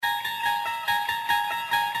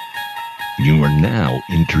You are now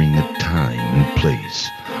entering a time and place,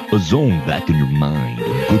 a zone back in your mind of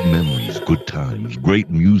good memories, good times, great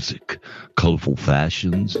music, colorful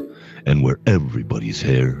fashions, and where everybody's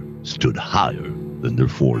hair stood higher than their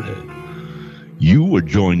forehead. You are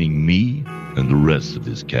joining me and the rest of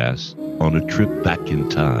this cast on a trip back in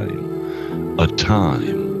time, a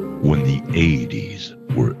time when the 80s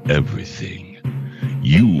were everything.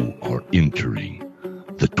 You are entering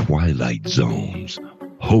the Twilight Zones,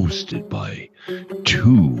 hosted by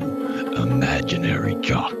two imaginary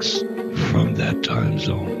jocks from that time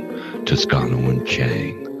zone, Toscano and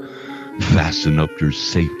Chang. Fasten up your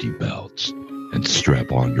safety belts and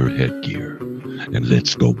strap on your headgear, and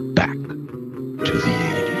let's go back to the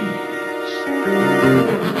 80s.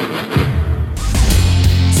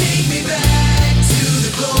 Take me back to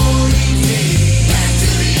the glory days. Back to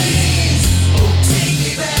the 80s. Oh, take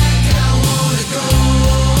me back, I wanna go.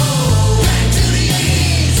 Back to the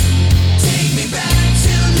 80s. Take me back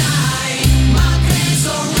tonight. My pants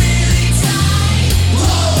are really tight.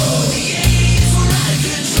 Whoa, the 80s were out of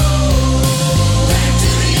control. Back to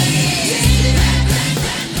the 80s. Take me back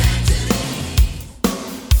to the 80s.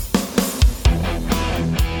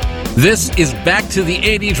 This is Back to the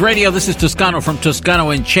 80s Radio. This is Toscano from Toscano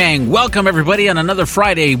and Chang. Welcome, everybody, on another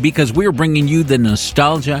Friday because we're bringing you the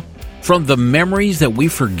nostalgia from the memories that we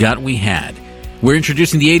forgot we had. We're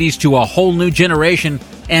introducing the 80s to a whole new generation,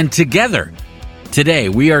 and together, today,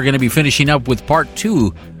 we are going to be finishing up with part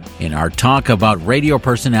 2 in our talk about radio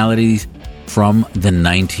personalities from the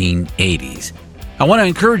 1980s. I want to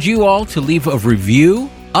encourage you all to leave a review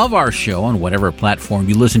of our show on whatever platform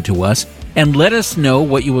you listen to us, and let us know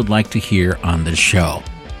what you would like to hear on the show.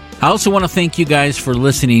 I also want to thank you guys for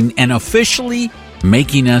listening and officially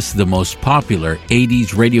making us the most popular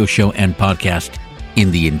 80s radio show and podcast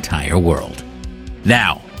in the entire world.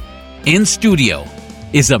 Now, in studio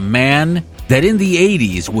is a man that in the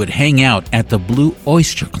 80s would hang out at the Blue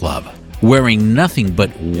Oyster Club wearing nothing but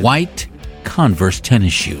white Converse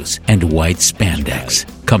tennis shoes and white spandex.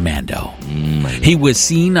 Commando. He was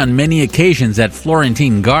seen on many occasions at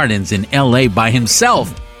Florentine Gardens in L.A. by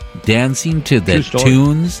himself, dancing to the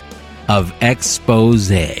tunes of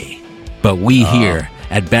Exposé. But we here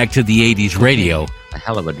at Back to the 80s Radio, A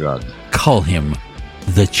hell of a drug. call him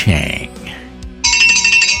the Chang.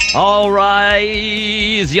 All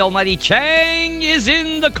right, the almighty Chang is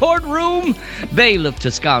in the courtroom. Bailiff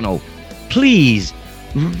Toscano, please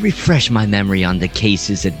refresh my memory on the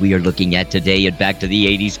cases that we are looking at today at Back to the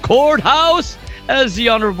 80s Courthouse as the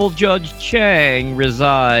Honorable Judge Chang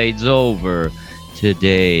resides over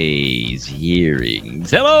today's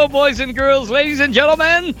hearings. Hello, boys and girls, ladies and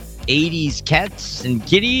gentlemen, 80s cats and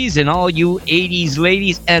kitties and all you 80s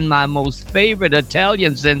ladies, and my most favorite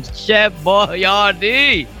Italian since Chef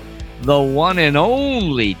Boyardee, the one and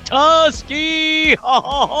only Tusky,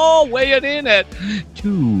 weighing in at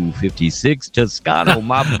 256. Toscano,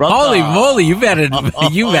 my brother. Holy moly, you've added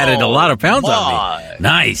a lot of pounds on me.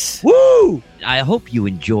 Nice. Woo! I hope you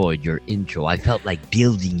enjoyed your intro. I felt like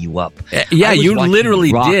building you up. Yeah, you watching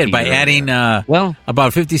literally Rocky did by earlier. adding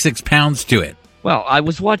about 56 pounds to it. Well, I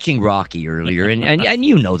was watching Rocky earlier, and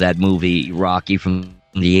you know that movie, Rocky, from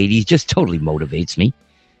the 80s, just totally motivates me.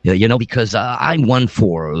 You know, because I'm one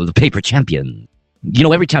for the paper champion. You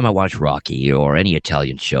know, every time I watch Rocky or any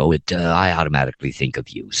Italian show, I automatically think of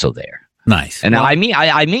you. So there. Nice. And I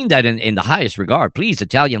mean that in the highest regard. Please,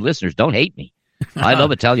 Italian listeners, don't hate me. I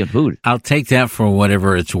love Italian food. I'll take that for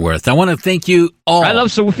whatever it's worth. I want to thank you all. I love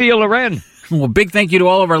Sophia Loren. Well, big thank you to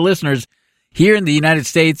all of our listeners here in the United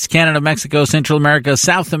States, Canada, Mexico, Central America,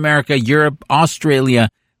 South America, Europe, Australia,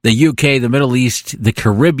 the UK, the Middle East, the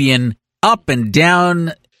Caribbean, up and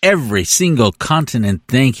down every single continent.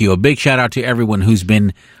 Thank you. A big shout out to everyone who's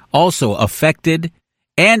been also affected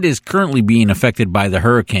and is currently being affected by the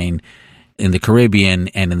hurricane in the Caribbean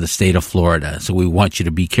and in the state of Florida. So we want you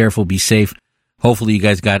to be careful, be safe. Hopefully you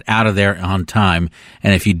guys got out of there on time.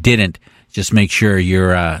 And if you didn't, just make sure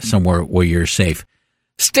you're somewhere where you're safe.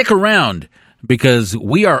 Stick around because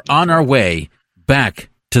we are on our way back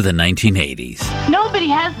to the 1980s. Nobody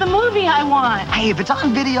has the movie I want. Hey, if it's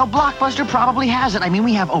on video, Blockbuster probably has it. I mean,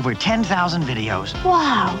 we have over 10,000 videos.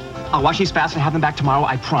 Wow. I'll watch these fast and have them back tomorrow,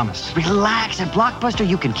 I promise. Relax. At Blockbuster,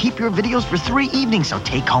 you can keep your videos for 3 evenings, so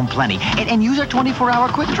take home plenty. And use our 24-hour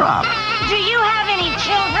quick drop. Do you have any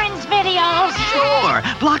children's videos? Sure.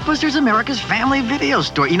 Blockbuster's America's family video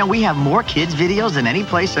store. You know, we have more kids' videos than any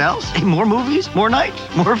place else. Hey, more movies, more nights,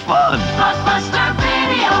 more fun. Blockbuster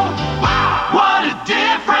Video. Wow, what a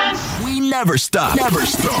difference! We never stop. Never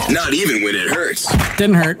stop. Not even when it hurts.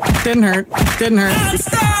 Didn't hurt. Didn't hurt. Didn't hurt.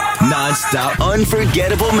 Non-stop,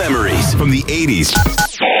 unforgettable memories from the 80s.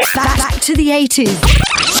 Back to the 80s.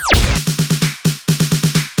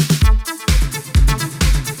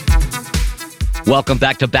 Welcome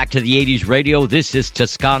back to the 80s Radio. This is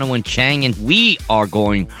Toscano and Chang, and we are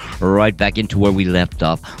going right back into where we left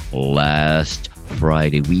off last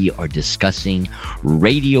Friday. We are discussing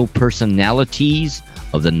radio personalities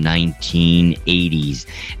of the 1980s,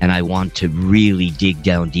 and I want to really dig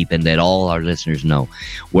down deep and let all our listeners know,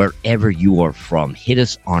 wherever you are from, hit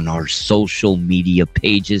us on our social media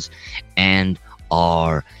pages and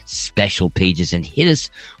our special pages, and hit us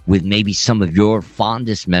with maybe some of your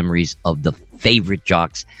fondest memories of the favorite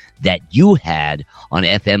jocks that you had on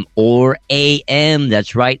FM or AM.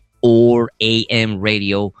 That's right, or AM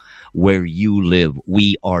radio where you live.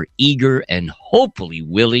 We are eager and hopefully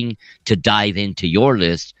willing to dive into your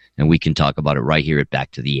list, and we can talk about it right here at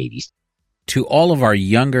Back to the 80s. To all of our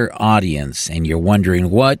younger audience, and you're wondering,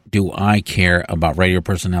 what do I care about radio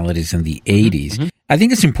personalities in the 80s? Mm-hmm. I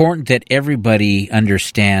think it's important that everybody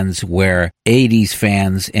understands where 80s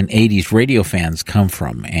fans and 80s radio fans come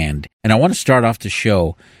from. And I want to start off the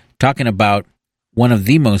show talking about one of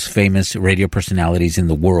the most famous radio personalities in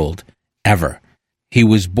the world ever. He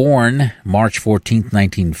was born March 14th,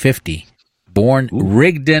 1950. Born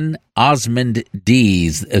Rigdon Osmond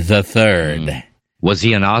Dees III. Was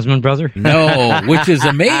he an Osmond brother? No, which is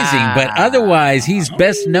amazing. But otherwise, he's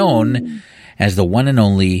best known as the one and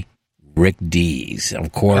only Rick Dees.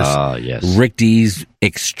 Of course, yes. Rick Dees,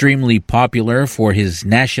 extremely popular for his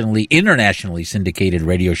internationally syndicated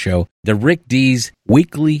radio show, the Rick Dees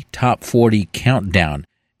Weekly Top 40 Countdown.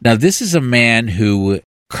 Now, this is a man who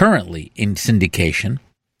currently in syndication.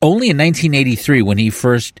 Only in 1983, when he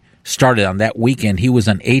first started on that weekend, he was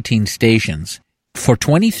on 18 stations. For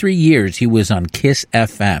 23 years, he was on Kiss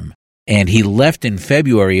FM, and he left in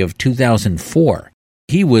February of 2004.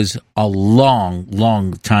 He was a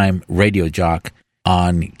long time radio jock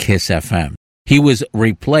on Kiss FM. He was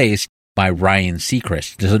replaced by Ryan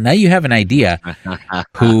Seacrest. So now you have an idea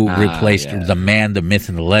who replaced the man, the myth,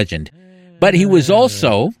 and the legend. But he was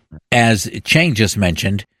also, as Chang just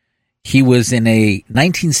mentioned, he was in a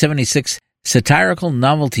 1976 satirical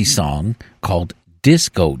novelty song called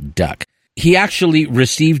Disco Duck. He actually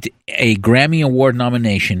received a Grammy Award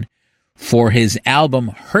nomination for his album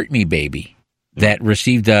Hurt Me Baby that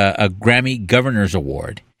received a Grammy Governor's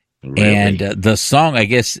Award. Really? And the song, I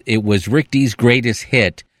guess it was Rick Dees' greatest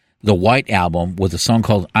hit, the White Album, with a song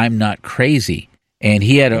called I'm Not Crazy. And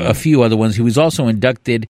he had a few other ones. He was also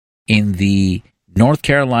inducted in the North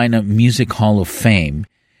Carolina Music Hall of Fame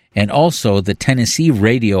and also the Tennessee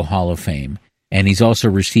Radio Hall of Fame. And he's also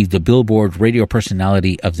received the Billboard Radio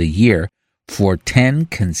Personality of the Year for 10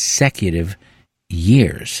 consecutive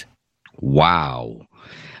years. Wow.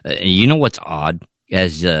 You know what's odd?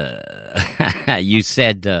 As you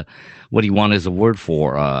said, what do you want as a word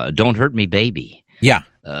for? Don't hurt me, baby. Yeah.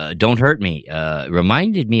 Don't hurt me.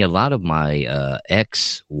 Reminded me a lot of my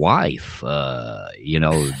ex-wife.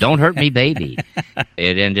 Don't hurt me, baby.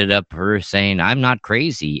 It ended up her saying, I'm not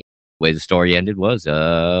crazy. The way the story ended was,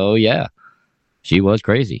 oh, yeah, she was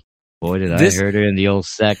crazy. Boy, did I heard her in the old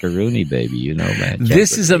Sackaroonie, baby. Man.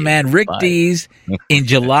 This is a man, Rick Dees, in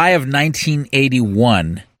July of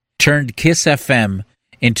 1981, turned Kiss FM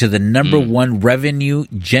into the number one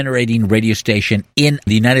revenue-generating radio station in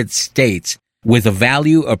the United States with a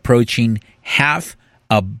value approaching $500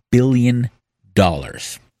 million.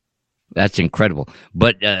 That's incredible.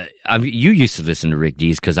 But you used to listen to Rick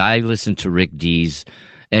Dees because I listened to Rick Dees.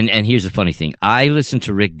 And here's the funny thing. I listened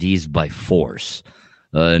to Rick Dees by force.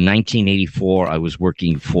 1984, I was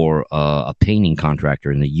working for a painting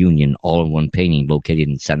contractor in the Union, All-in-One Painting, located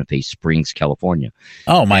in Santa Fe Springs, California.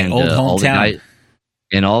 Oh, my old hometown.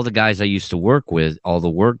 And all the guys I used to work with, all the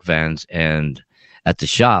work vans, and at the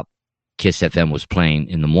shop, Kiss FM was playing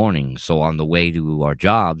in the morning. So on the way to our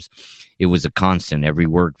jobs, it was a constant. Every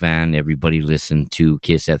work van, everybody listened to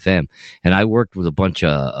Kiss FM. And I worked with a bunch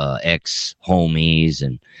of ex-homies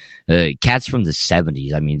and cats from the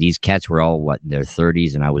 70s. I mean, these cats were all, in their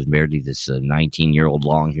 30s, and I was merely this 19-year-old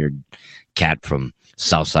long-haired cat from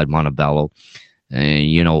Southside Montebello,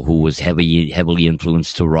 who was heavily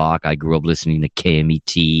influenced to rock. I grew up listening to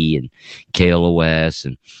KMET and KLOS,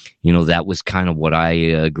 and, that was kind of what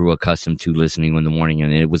I grew accustomed to listening in the morning,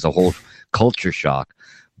 and it was a whole culture shock.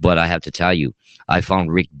 But I have to tell you, I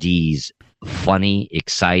found Rick Dees funny,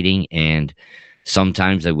 exciting, and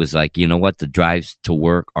sometimes I was like, you know what? The drives to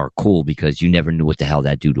work are cool because you never knew what the hell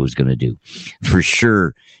that dude was going to do. For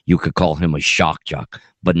sure, you could call him a shock jock,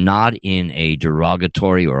 but not in a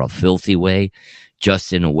derogatory or a filthy way,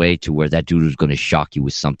 just in a way to where that dude was going to shock you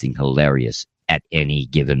with something hilarious at any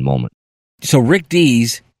given moment. So Rick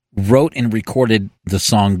Dees wrote and recorded the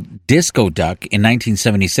song Disco Duck in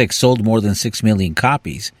 1976, sold more than 6 million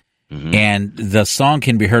copies. And the song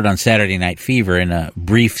can be heard on Saturday Night Fever in a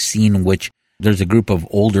brief scene in which there's a group of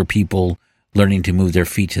older people learning to move their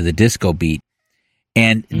feet to the disco beat.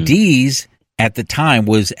 And Dees, at the time,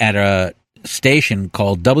 was at a station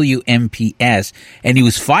called WMPS, and he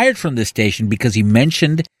was fired from this station because he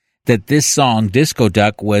mentioned that this song, Disco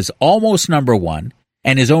Duck, was almost number one,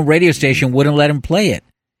 and his own radio station wouldn't let him play it.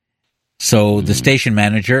 So the station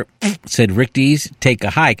manager said, Rick Dees, take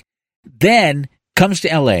a hike. Then comes to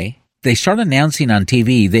L.A., they start announcing on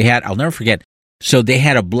TV. They had, I'll never forget, so they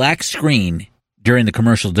had a black screen during the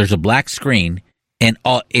commercials. There's a black screen, and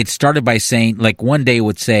it started by saying, like one day it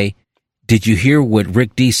would say, did you hear what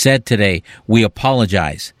Rick Dees said today? We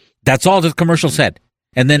apologize. That's all the commercial said.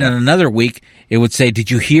 And then in another week, it would say, did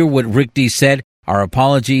you hear what Rick Dees said? Our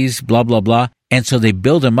apologies, blah, blah, blah. And so they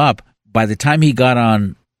build him up. By the time he got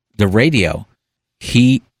on the radio,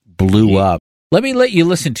 he blew up. Let me let you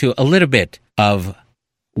listen to a little bit of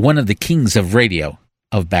one of the kings of radio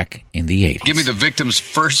of back in the 80s. Give me the victim's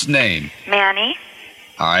first name. Manny.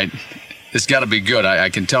 All right. It's got to be good. I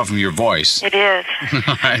can tell from your voice. It is.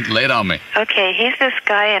 All right, lay it on me. Okay, he's this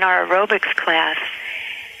guy in our aerobics class,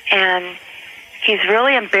 and he's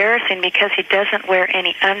really embarrassing because he doesn't wear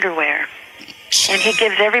any underwear. And he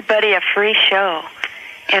gives everybody a free show.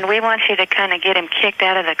 And we want you to kind of get him kicked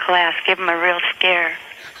out of the class, give him a real scare.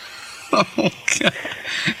 Okay.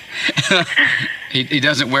 He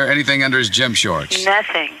doesn't wear anything under his gym shorts.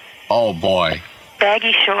 Nothing. Oh, boy.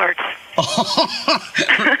 Baggy shorts.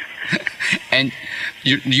 And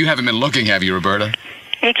you haven't been looking, have you, Roberta?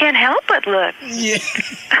 You can't help but look. Yeah.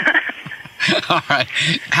 All right.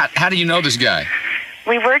 How do you know this guy?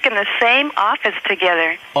 We work in the same office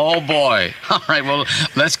together. Oh, boy. All right, well,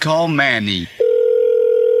 let's call Manny.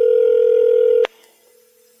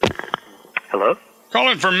 Hello?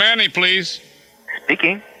 Calling for Manny, please.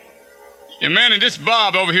 Speaking. Yeah, Manny, this is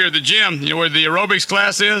Bob over here at the gym. You know where the aerobics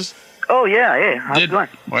class is? Oh, yeah, hey. How's it going?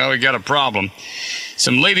 Well, we got a problem.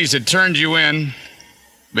 Some ladies had turned you in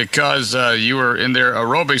because you were in their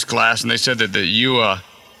aerobics class, and they said that you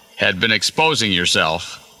had been exposing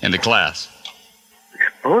yourself in the class.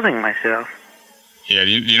 Exposing myself? Yeah, do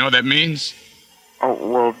you know what that means? Oh,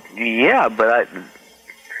 well, yeah, but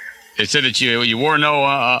They said that you wore no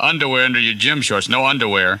underwear under your gym shorts, no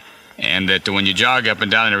underwear, and that when you jog up and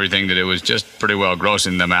down and everything, that it was just pretty well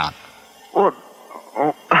grossing them out. Well,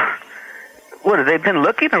 what, have they been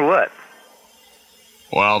looking or what?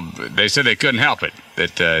 Well, they said they couldn't help it,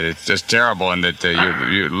 that it's just terrible, and that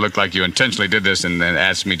you looked like you intentionally did this and then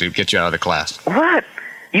asked me to get you out of the class. What?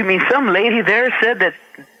 You mean some lady there said that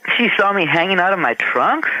she saw me hanging out of my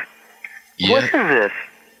trunks? Yeah. What is this?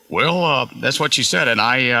 Well, that's what she said, and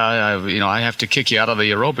I have to kick you out of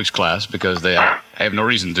the aerobics class because I have no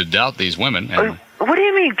reason to doubt these women. And What do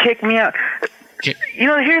you mean kick me out?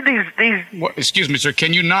 Here these... Well, excuse me, sir,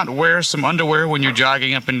 can you not wear some underwear when you're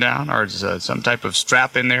jogging up and down, or is some type of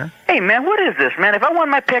strap in there? Hey, man, what is this, man? If I want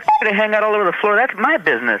my peck to hang out all over the floor, that's my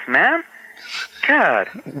business, man. God.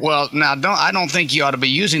 Well, now, I don't think you ought to be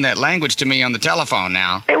using that language to me on the telephone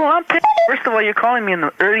now. Hey, well, I'm pissed. First of all, you're calling me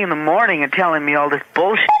early in the morning and telling me all this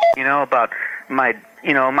bullshit, about my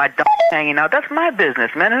hanging out. That's my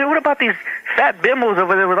business, man. And what about these fat bimbos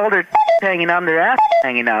over there with all their hanging out and their ass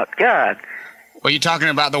hanging out? God. Were you talking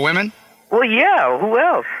about the women? Well, yeah. Who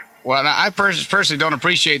else? Well, now, I personally don't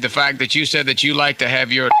appreciate the fact that you said that you like to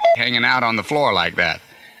have your hanging out on the floor like that.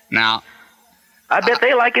 Now, I bet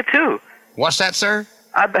they like it too. What's that, sir?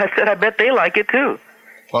 I bet they like it too.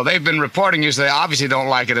 Well, they've been reporting you, so they obviously don't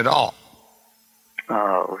like it at all.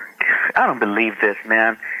 Oh, I don't believe this,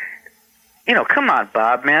 man. Come on,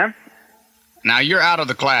 Bob, man. Now, you're out of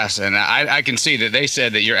the class, and I can see that they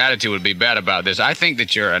said that your attitude would be bad about this. I think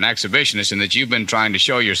that you're an exhibitionist and that you've been trying to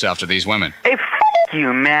show yourself to these women. Hey,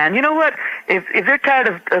 you, man. You know what? If they're tired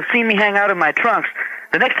of seeing me hang out in my trunks,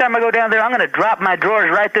 the next time I go down there, I'm going to drop my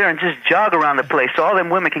drawers right there and just jog around the place so all them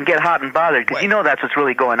women can get hot and bothered, because that's what's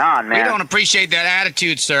really going on, man. We don't appreciate that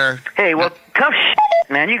attitude, sir. Hey, well, tough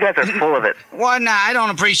man. You guys are full of it. Well, nah, I don't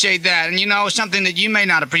appreciate that. And, something that you may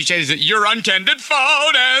not appreciate is that your untended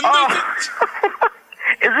phone and... Oh.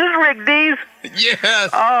 Is this Rick Dees? Yes.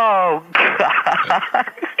 Oh, God.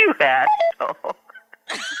 You asshole.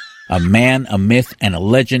 A man, a myth, and a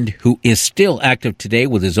legend who is still active today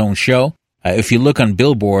with his own show. If you look on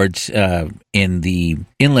billboards in the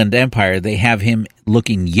Inland Empire, they have him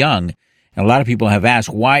looking young. And a lot of people have asked,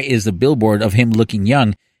 why is the billboard of him looking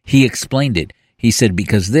young? He explained it. He said,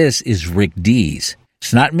 because this is Rick Dees.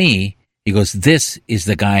 It's not me. He goes, this is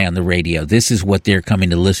the guy on the radio. This is what they're coming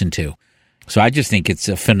to listen to. So I just think it's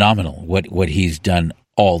phenomenal what he's done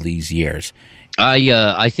all these years.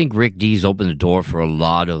 I think Rick Dees opened the door for a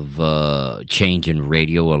lot of change in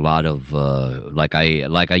radio. A lot of like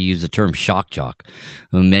I use the term shock jock.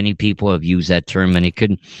 Many people have used that term, and it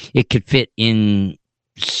could fit in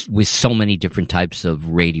with so many different types of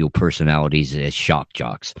radio personalities as shock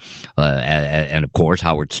jocks. And of course,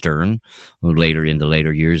 Howard Stern, who in the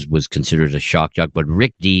later years was considered a shock jock. But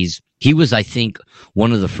Rick Dees, he was, I think,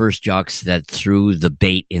 one of the first jocks that threw the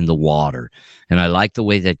bait in the water. And I like the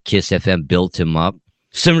way that KISS FM built him up,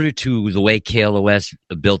 similar to the way KLOS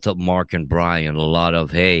built up Mark and Brian. A lot of,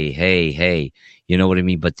 hey, you know what I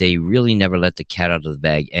mean? But they really never let the cat out of the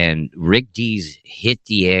bag. And Rick Dees hit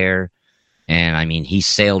the air, and, I mean, he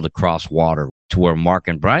sailed across water to where Mark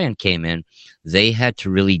and Brian came in. They had to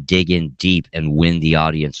really dig in deep and win the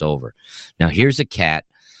audience over. Now, here's a cat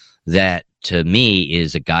that, to me,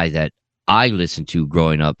 is a guy that I listened to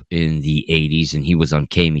growing up in the 80s, and he was on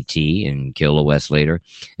KMET and KLOS later,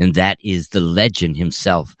 and that is the legend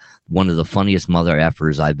himself, one of the funniest mother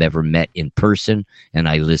effers I've ever met in person and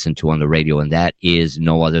I listened to on the radio, and that is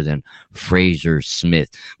no other than Fraser Smith.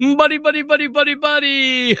 Buddy,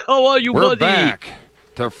 how are you, We're buddy? back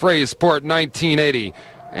to Fraysport 1980,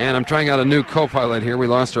 and I'm trying out a new co-pilot here. We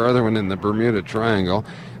lost our other one in the Bermuda Triangle.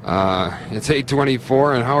 It's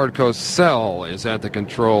 8:24, and Howard Cosell is at the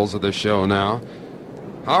controls of the show now.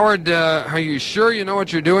 Howard, are you sure you know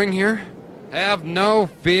what you're doing here? Have no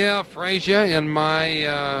fear, Frazier. In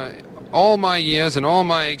my all my years and all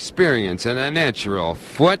my experience in a natural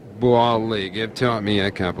football league have taught me a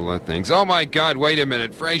couple of things. Oh my God! Wait a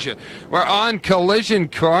minute, Frazier. We're on collision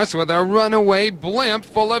course with a runaway blimp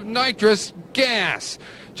full of nitrous gas.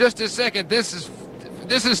 Just a second. This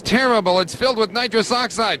is terrible. It's filled with nitrous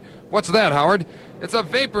oxide. What's that, Howard? It's a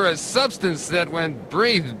vaporous substance that, when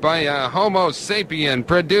breathed by a Homo sapien,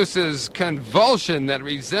 produces convulsion that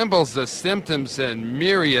resembles the symptoms and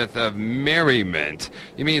myriad of merriment.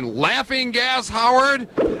 You mean laughing gas, Howard?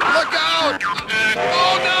 Look out!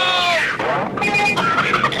 Oh, no!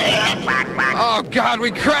 Oh, God,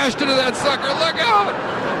 we crashed into that sucker. Look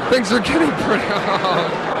out! Things are getting pretty...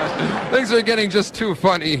 Oh, things are getting just too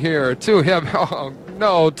funny here. Too heavy. Oh,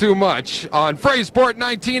 no, too much. On Fraysport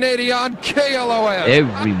 1980 on KLOS.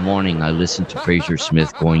 Every morning I listened to Fraser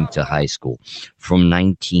Smith going to high school from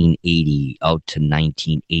 1980 out to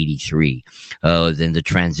 1983. Then the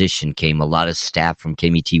transition came. A lot of staff from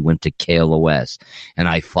KMET went to KLOS, and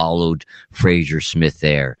I followed Fraser Smith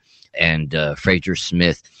there. And Fraser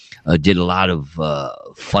Smith did a lot of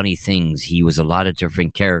funny things. He was a lot of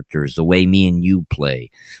different characters, the way me and you play,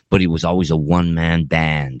 but he was always a one-man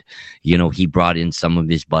band. You know, he brought in some of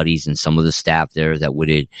his buddies and some of the staff there that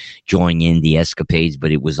would join in the escapades,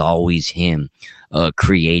 but it was always him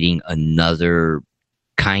creating another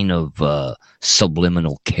kind of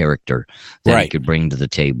subliminal character that he could bring to the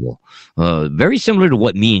table. Very similar to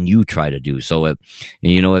what me and you try to do. So,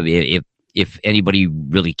 if anybody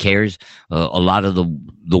really cares, a lot of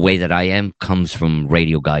the way that I am comes from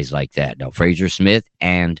radio guys like that. Now, Fraser Smith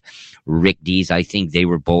and Rick Dees, I think they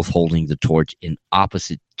were both holding the torch in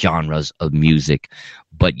opposite genres of music,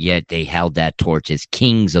 but yet they held that torch as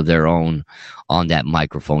kings of their own on that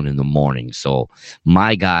microphone in the morning. So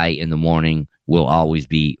my guy in the morning will always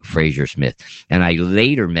be Fraser Smith. And I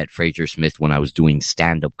later met Fraser Smith when I was doing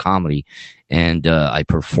stand-up comedy, and I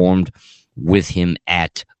performed with him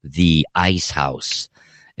at the Ice House,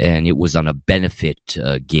 and it was on a benefit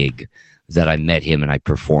gig that I met him, and I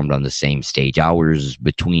performed on the same stage, hours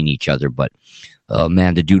between each other. But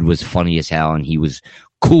man, the dude was funny as hell, and he was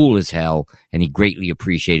cool as hell, and he greatly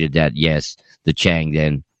appreciated that. Yes, the Chang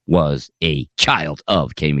then was a child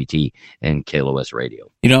of KMET and KLOS radio.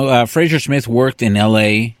 You know, Fraser Smith worked in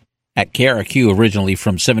L.A. at KRQ originally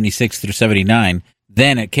from 76 through 79,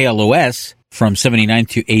 then at KLOS from 79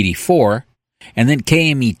 to 84, and then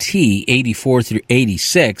KMET 84 through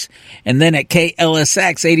 86, and then at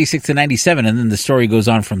KLSX 86 to 97, and then the story goes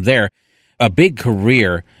on from there. A big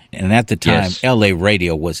career, and at the time, yes, LA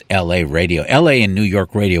radio was LA radio. LA and New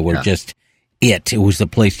York radio were just it. It was the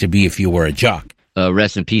place to be if you were a jock.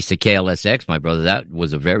 Rest in peace to KLSX, my brother. That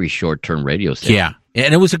was a very short-term radio station. Yeah,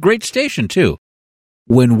 and it was a great station, too.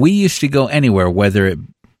 When we used to go anywhere, whether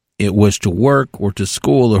it was to work or to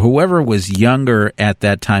school or whoever was younger at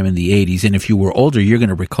that time in the 80s, and if you were older, you're going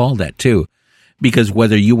to recall that, too. Because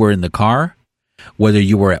whether you were in the car, whether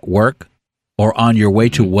you were at work, or on your way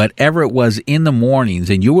to whatever it was in the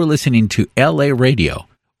mornings, and you were listening to L.A. radio,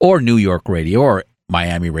 or New York radio, or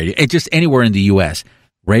Miami radio, just anywhere in the U.S.,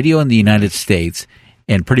 radio in the United States,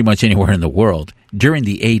 and pretty much anywhere in the world, during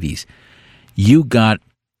the 80s, you got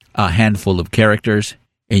a handful of characters,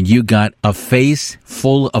 and you got a face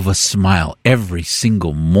full of a smile every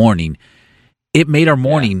single morning, it made our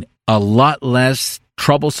morning a lot less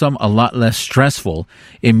troublesome, a lot less stressful.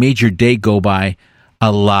 It made your day go by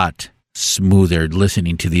a lot smoother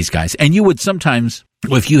listening to these guys. And you would sometimes,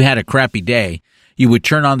 if you had a crappy day, you would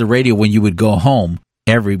turn on the radio when you would go home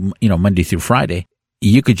every, Monday through Friday.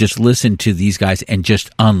 You could just listen to these guys and just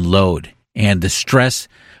unload. And the stress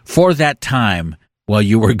for that time while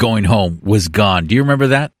you were going home was gone. Do you remember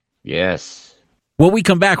that? Yes. When we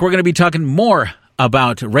come back, we're going to be talking more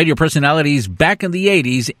about radio personalities back in the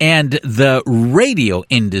 80s and the radio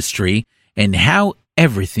industry and how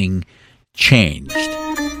everything changed.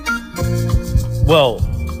 Well,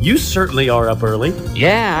 you certainly are up early.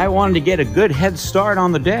 Yeah, I wanted to get a good head start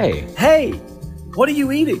on the day. Hey, what are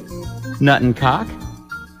you eating? Nut and cock.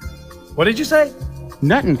 What did you say?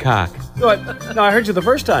 Nut and cock. No, I heard you the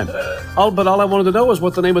first time. But all I wanted to know is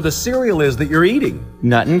what the name of the cereal is that you're eating.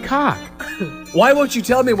 Nut and cock. Why won't you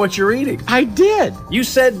tell me what you're eating? I did. You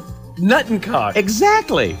said nut and cock.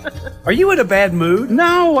 Exactly. Are you in a bad mood?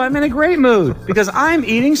 No, I'm in a great mood because I'm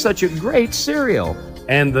eating such a great cereal.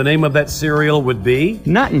 And the name of that cereal would be?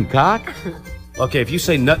 Nut and cock. Okay, if you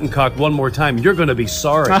say nut and cock one more time, you're going to be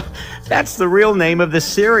sorry. That's the real name of the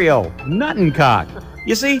cereal, Nut and Cock.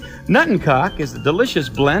 You see, Nut and Cock is a delicious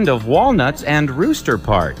blend of walnuts and rooster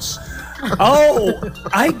parts. Oh,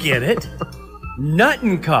 I get it. Nut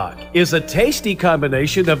and Cock is a tasty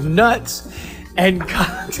combination of nuts and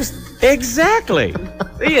cocks. Exactly.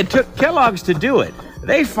 It took Kellogg's to do it.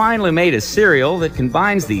 They finally made a cereal that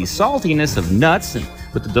combines the saltiness of nuts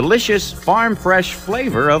with the delicious farm-fresh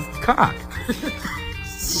flavor of cock.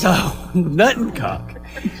 So, Nut and Cock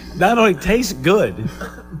not only tastes good,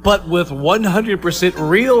 but with 100%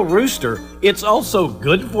 real rooster, it's also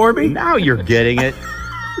good for me? Now you're getting it.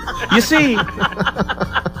 You see,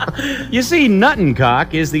 Nut and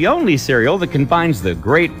Cock is the only cereal that combines the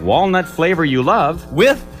great walnut flavor you love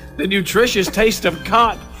with the nutritious taste of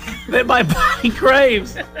cock that my body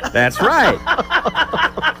craves. That's right.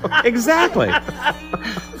 Exactly.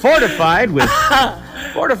 Fortified with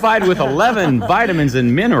 11 vitamins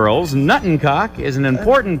and minerals, Nut and Cock is an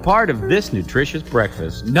important part of this nutritious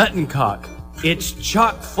breakfast. Nut and Cock. It's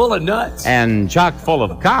chock full of nuts. And chock full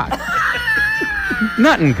of cock.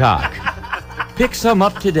 Nut and Cock. Pick some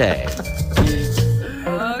up today.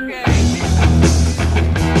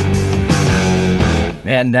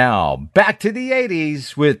 And now, back to the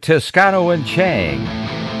 80s with Toscano and Chang.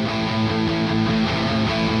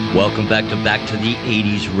 Welcome back to the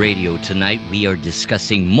 80s radio. Tonight we are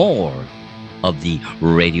discussing more of the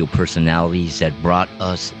radio personalities that brought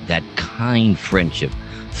us that kind friendship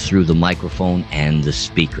through the microphone and the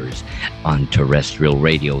speakers on terrestrial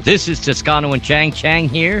radio. This is Toscano and Chang. Chang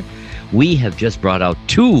here. We have just brought out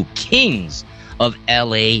two kings of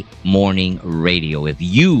LA morning radio. If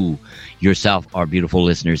you yourself, our beautiful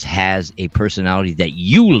listeners, has a personality that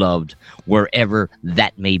you loved wherever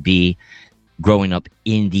that may be, growing up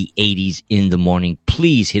in the 80s in the morning,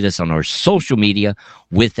 please hit us on our social media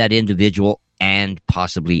with that individual and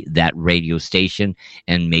possibly that radio station,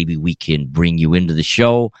 and maybe we can bring you into the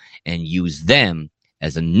show and use them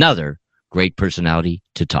as another great personality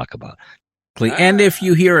to talk about. And if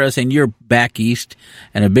you hear us and you're back east,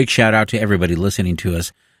 and a big shout out to everybody listening to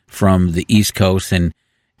us from the East Coast and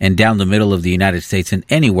down the middle of the United States and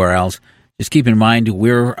anywhere else, just keep in mind,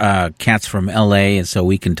 we're cats from L.A., and so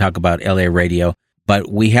we can talk about L.A. radio,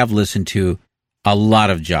 but we have listened to a lot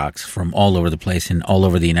of jocks from all over the place and all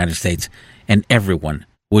over the United States, and everyone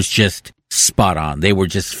was just spot on. They were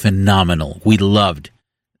just phenomenal. We loved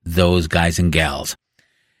those guys and gals.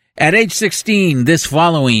 At age 16, this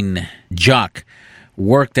following jock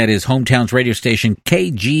worked at his hometown's radio station,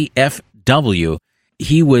 KGFW.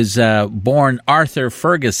 He was born Arthur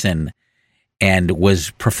Ferguson and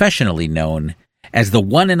was professionally known as the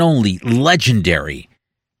one and only legendary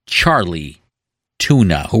Charlie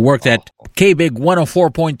Tuna, who worked at K-Big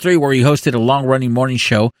 104.3, where he hosted a long-running morning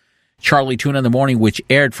show, Charlie Tuna in the Morning, which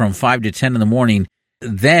aired from 5 to 10 in the morning.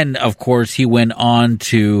 Then, of course, he went on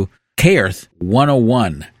to K-Earth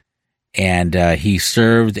 101, and he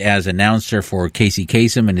served as announcer for Casey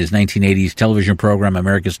Kasem in his 1980s television program,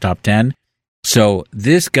 America's Top 10. So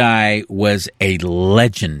this guy was a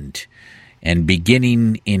legend. And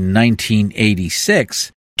beginning in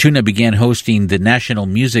 1986, Tuna began hosting the National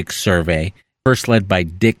Music Survey, first led by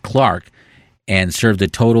Dick Clark, and served a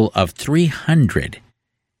total of 300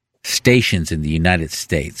 stations in the United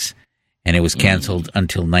States. And it was canceled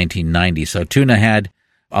until 1990. So Tuna had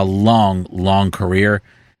a long, long career,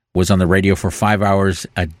 was on the radio for 5 hours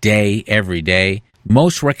a day, every day.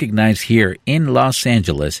 Most recognized here in Los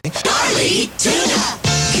Angeles. Charlie Tuna.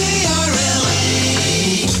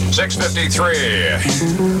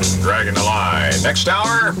 6:53. Dragging the line. Next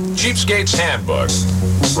hour, Cheapskate's Handbook.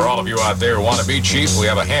 For all of you out there who want to be cheap, we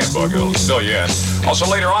have a handbook. It'll fill you in. Also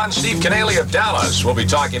later on, Steve Canale of Dallas. We'll be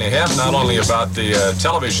talking to him not only about the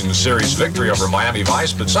television series victory over Miami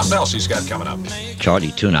Vice, but something else he's got coming up.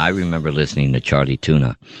 Charlie Tuna. I remember listening to Charlie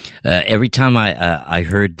Tuna. Every time I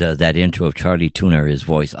heard that intro of Charlie Tuna, his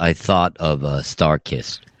voice, I thought of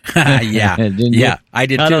Starkist. Yeah, yeah, I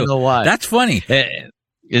did too. I don't know why. That's funny.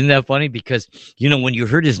 Isn't that funny? Because when you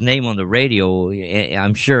heard his name on the radio,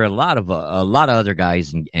 I'm sure a lot of other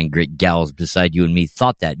guys and great gals beside you and me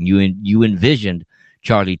thought that, and you envisioned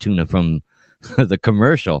Charlie Tuna from the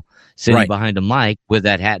commercial sitting behind a mic with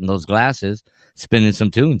that hat and those glasses, spinning some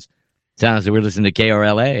tunes. Sounds like we're listening to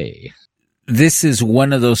KRLA. This is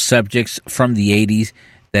one of those subjects from the 80s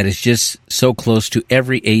that is just so close to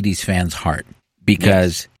every 80s fan's heart,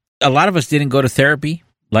 because a lot of us didn't go to therapy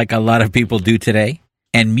like a lot of people do today.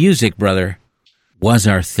 And music, brother, was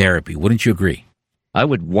our therapy. Wouldn't you agree? I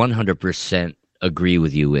would 100% agree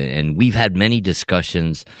with you. And we've had many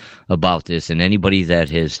discussions about this. And anybody that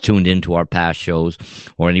has tuned into our past shows,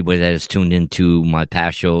 or anybody that has tuned into my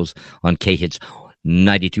past shows on K-Hits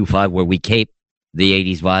 92.5, where we cape the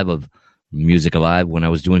 80s vibe of Music Alive when I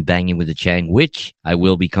was doing Banging with the Chang, which I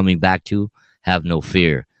will be coming back to. Have no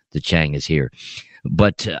fear. The Chang is here.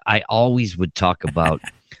 But I always would talk about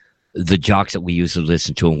the jocks that we used to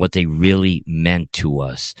listen to and what they really meant to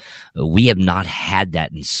us. We have not had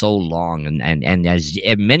that in so long. And as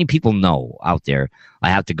many people know out there,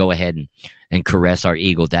 I have to go ahead and caress our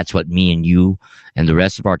ego. That's what me and you and the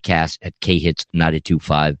rest of our cast at K-Hits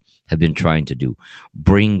 92.5 have been trying to do.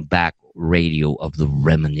 Bring back radio of the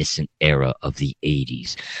reminiscent era of the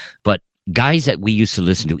 80s. But guys that we used to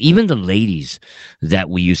listen to, even the ladies that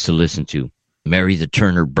we used to listen to, Mary the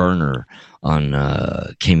Turner Burner on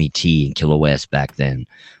KMET and Kilo West back then,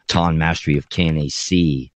 Ton Mastery of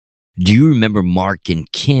KNAC. Do you remember Mark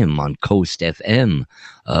and Kim on Coast FM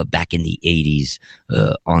back in the 80s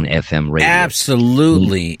on FM radio?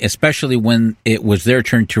 Absolutely, especially when it was their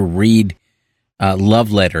turn to read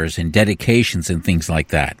love letters and dedications and things like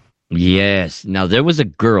that. Yes. Now, there was a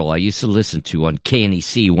girl I used to listen to on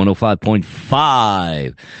KNEC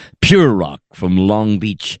 105.5, Pure Rock from Long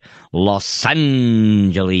Beach, Los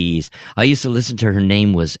Angeles. I used to listen to her.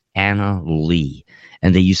 Name was Anna Lee,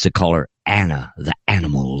 and they used to call her Anna, the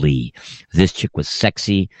Animal Lee. This chick was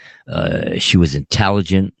sexy. She was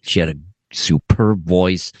intelligent. She had a superb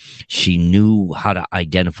voice. She knew how to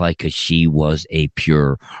identify because she was a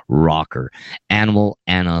pure rocker. Animal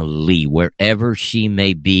Anna Lee, wherever she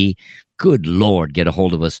may be, good Lord, get a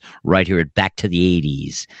hold of us right here at Back to the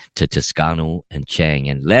 80s to Toscano and Chang,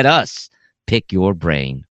 and let us pick your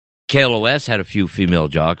brain. KLOS had a few female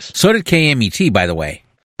jocks. So did KMET, by the way.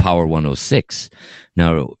 Power 106.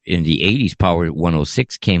 Now, in the 80s, Power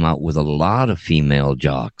 106 came out with a lot of female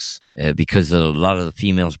jocks because a lot of the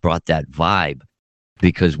females brought that vibe.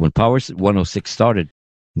 Because when Power 106 started,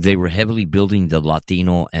 they were heavily building the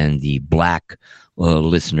Latino and the black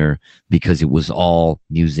listener because it was all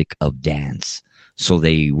music of dance. So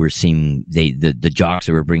they were seeing the jocks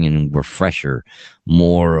they were bringing in were fresher,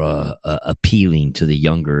 more appealing to the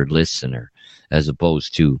younger listener, as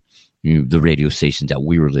opposed to the radio stations that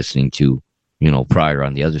we were listening to, prior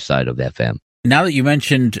on the other side of FM. Now that you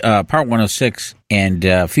mentioned Part 106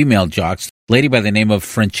 and female jocks, lady by the name of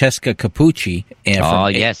Francesca Capucci.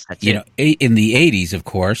 Yes, that's in the 80s, of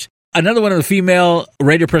course. Another one of the female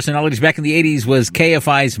radio personalities back in the 80s was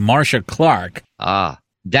KFI's Marsha Clark.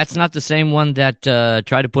 That's not the same one that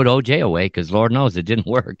tried to put OJ away, because Lord knows it didn't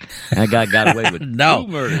work. That guy got away with no.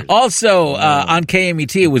 2 murders. Also, on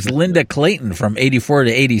KMET, it was Linda Clayton from 84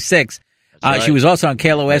 to 86. Right. She was also on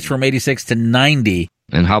KLOS from 86 to 90.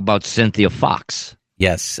 And how about Cynthia Fox?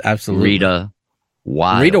 Yes, absolutely. Rita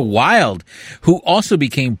Wilde. Rita Wilde, who also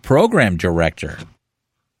became program director.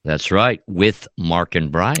 That's right, with Mark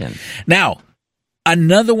and Brian. Now,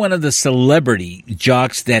 another one of the celebrity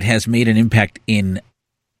jocks that has made an impact in,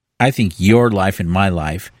 I think, your life and my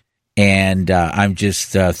life, and I'm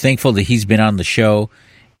just thankful that he's been on the show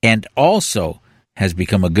and also has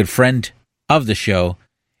become a good friend of the show,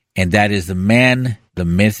 and that is the man, the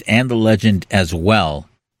myth, and the legend as well,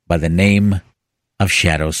 by the name of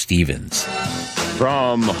Shadoe Stevens.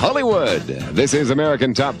 From Hollywood, this is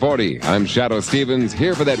American Top 40. I'm Shadoe Stevens,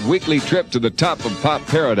 here for that weekly trip to the top of pop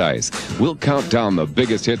paradise. We'll count down the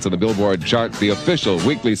biggest hits on the Billboard chart, the official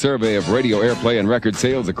weekly survey of radio airplay and record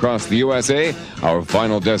sales across the USA. Our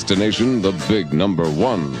final destination, the big number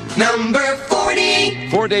 1. Number 40. 40.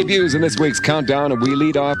 4 debuts in this week's countdown, and we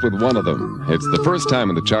lead off with one of them. It's the first time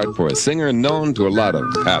in the chart for a singer known to a lot of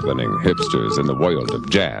happening hipsters in the world of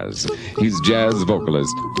jazz. He's jazz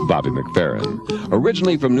vocalist Bobby McFerrin.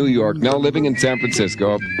 Originally from New York, now living in San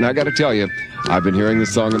Francisco. And I got to tell you, I've been hearing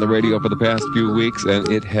this song on the radio for the past few weeks, and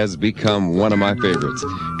it has become one of my favorites.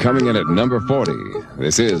 Coming in at number 40,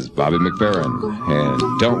 this is Bobby McFerrin.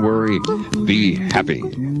 And don't worry, be happy.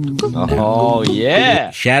 Oh,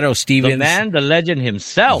 yeah. Shadow Stevens. The man, the legend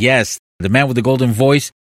himself. Yes, the man with the golden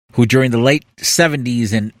voice, who during the late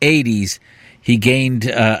 70s and 80s, he gained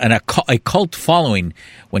a cult following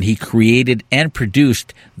when he created and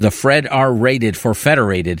produced the Fred R. Rated for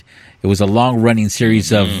Federated. It was a long-running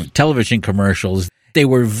series of television commercials. They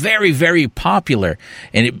were very, very popular,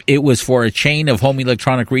 and it was for a chain of home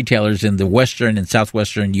electronic retailers in the western and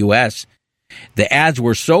southwestern U.S. The ads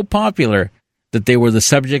were so popular that they were the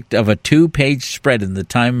subject of a 2-page spread in the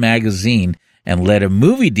Time magazine and led a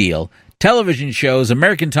movie deal, television shows,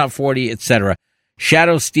 American Top 40, etc.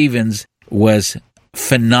 Shadow Stevens was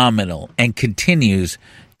phenomenal and continues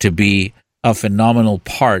to be a phenomenal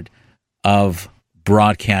part of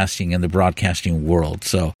broadcasting and the broadcasting world.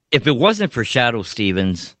 So, if it wasn't for Shadow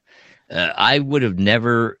Stevens, I would have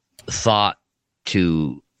never thought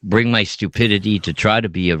to bring my stupidity to try to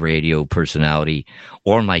be a radio personality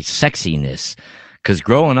or my sexiness. Because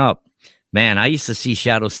growing up, man, I used to see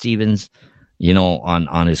Shadow Stevens, you know,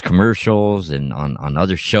 on his commercials and on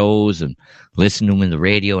other shows and listen to him in the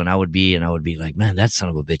radio. And I would be like, man, that son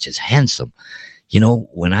of a bitch is handsome. You know,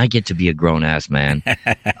 when I get to be a grown-ass man,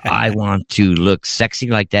 I want to look sexy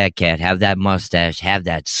like that cat, have that mustache, have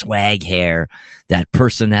that swag hair, that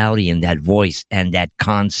personality and that voice and that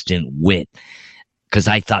constant wit. Because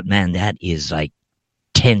I thought, man, that is like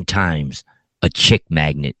 10 times a chick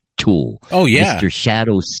magnet tool. Oh, yeah. Mr.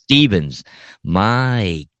 Shadow Stevens.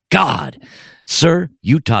 My God. Sir,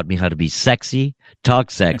 you taught me how to be sexy,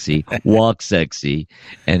 talk sexy, walk sexy,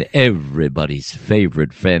 and everybody's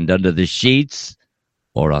favorite friend under the sheets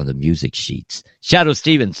or on the music sheets. Shadow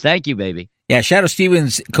Stevens, thank you, baby. Yeah, Shadow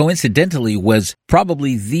Stevens, coincidentally, was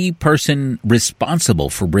probably the person responsible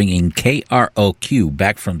for bringing KROQ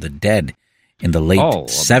back from the dead in the late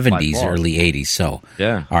 70s, early 80s. So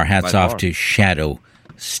yeah, our hats off to Shadow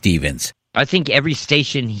Stevens. I think every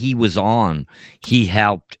station he was on, he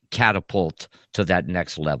helped catapult to that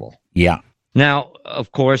next level. Yeah. Now,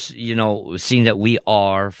 of course, you know, seeing that we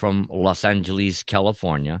are from Los Angeles,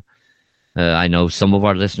 California, I know some of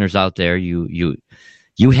our listeners out there, you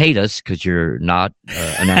hate us because you're not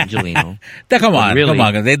an Angelino. Come on.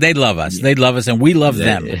 They love us. They love us, and we love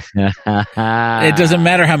them. It doesn't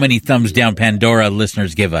matter how many thumbs down Pandora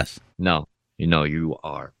listeners give us. No, you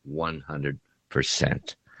are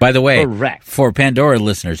 100%. By the way, correct. For Pandora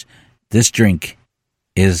listeners, this drink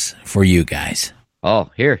is for you guys. Oh,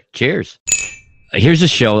 here. Cheers. Here's a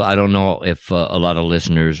show. I don't know if a lot of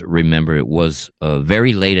listeners remember. It was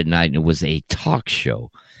very late at night, and it was a talk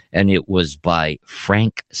show. And it was by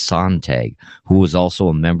Frank Sontag, who was also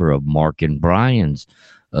a member of Mark and Brian's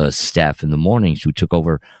staff in the mornings, who took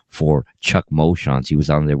over for Chuck Moshans. He was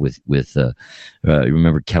on there with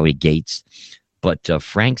remember Kelly Gates. But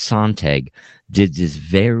Frank Sontag did this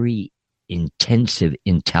very intensive,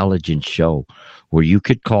 intelligent show where you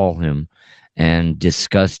could call him and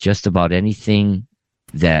discuss just about anything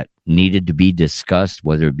that needed to be discussed,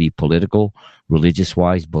 whether it be political,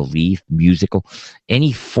 religious-wise, belief, musical,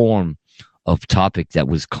 any form of topic that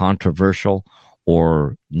was controversial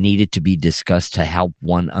or needed to be discussed to help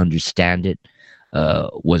one understand it,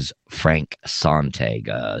 was Frank Sontag.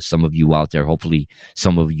 Some of you out there, hopefully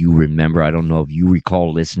some of you remember. I don't know if you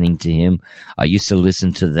recall listening to him. I used to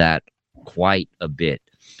listen to that quite a bit,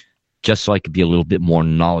 just so I could be a little bit more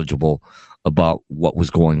knowledgeable about what was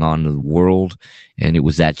going on in the world. And it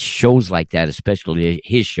was that shows like that, especially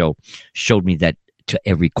his show, showed me that to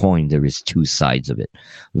every coin there is two sides of it.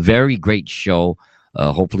 Very great show.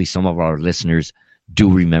 Hopefully some of our listeners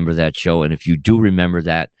do remember that show. And if you do remember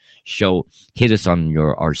that show, hit us on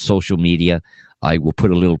our social media. I will put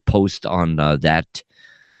a little post on that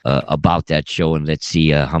about that show, and let's see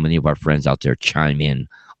how many of our friends out there chime in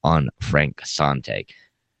on Frank Sontag.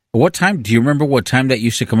 What time? Do you remember what time that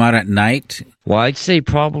used to come out at night? Well, I'd say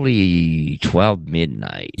probably 12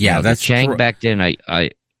 midnight. Yeah, that's Chang back then.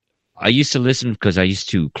 I used to listen because I used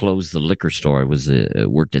to close the liquor store. I was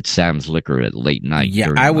worked at Sam's Liquor at late night.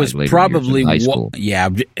 Yeah, I was probably high school.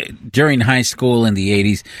 During high school in the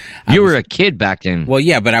 80s. You were a kid back then. Well,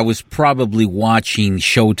 yeah, but I was probably watching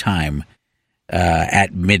Showtime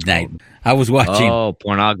at midnight. I was watching. Oh,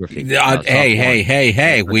 pornography.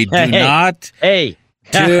 Hey! We do not. Hey.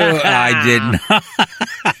 I did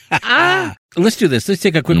not. let's do this. Let's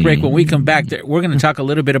take a quick break. When we come back, we're going to talk a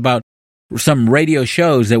little bit about some radio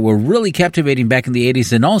shows that were really captivating back in the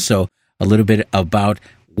 80s, and also a little bit about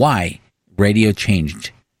why radio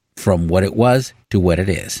changed from what it was to what it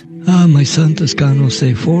is. My son Toscano,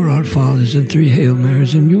 say 4 Our Fathers and 3 Hail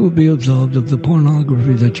Marys, and you will be absolved of the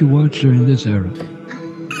pornography that you watched during this era.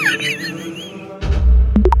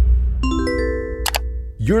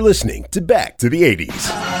 You're listening to Back to the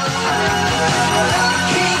 80s.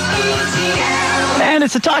 And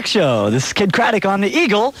it's a talk show. This is Kid Craddock on the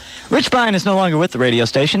Eagle. Rich Bryan is no longer with the radio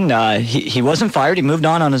station. He wasn't fired. He moved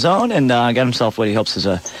on his own and got himself what he hopes is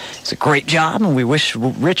a great job, and we wish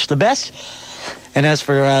Rich the best. And as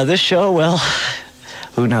for this show, well,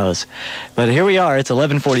 who knows? But here we are. It's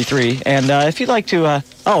 11:43, and if you'd like to,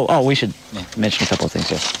 we should mention a couple of things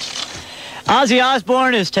here. Ozzy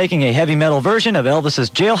Osbourne is taking a heavy metal version of Elvis's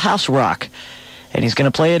Jailhouse Rock, and he's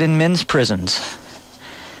going to play it in men's prisons.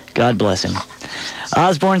 God bless him.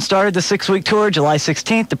 Osbourne started the 6-week tour July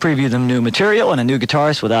 16th to preview the new material and a new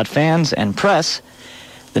guitarist without fans and press.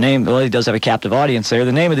 The name, well, he does have a captive audience there.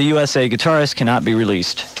 The name of the USA guitarist cannot be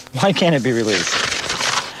released. Why can't it be released?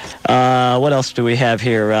 What else do we have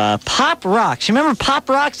here? Pop Rocks. You remember Pop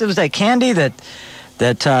Rocks? It was that candy that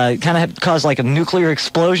kind of caused like a nuclear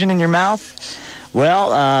explosion in your mouth.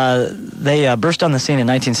 Well, they burst on the scene in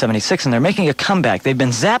 1976, and they're making a comeback. They've been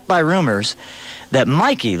zapped by rumors that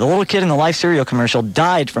Mikey, the little kid in the Life cereal commercial,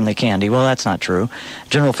 died from the candy. Well, that's not true.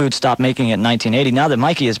 General Foods stopped making it in 1980. Now that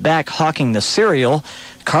Mikey is back hawking the cereal,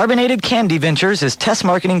 Carbonated Candy Ventures is test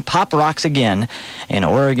marketing Pop Rocks again in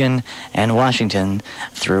Oregon and Washington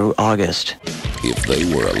through August. If they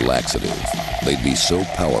were a laxative, they'd be so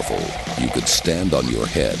powerful you could stand on your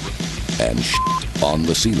head and on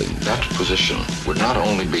the ceiling. That position would not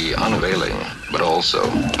only be unavailing, but also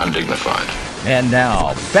undignified. And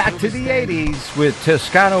now, back to the 80s with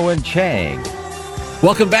Toscano and Chang.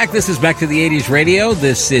 Welcome back. This is Back to the 80s Radio.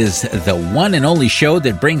 This is the one and only show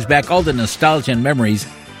that brings back all the nostalgia and memories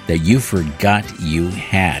that you forgot you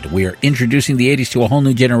had. We are introducing the 80s to a whole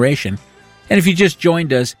new generation. And if you just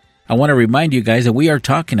joined us, I want to remind you guys that we are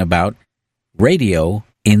talking about radio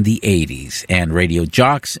in the 80s and radio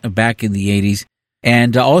jocks back in the 80s,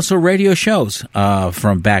 and also radio shows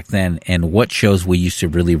from back then, and what shows we used to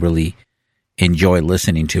really, really enjoy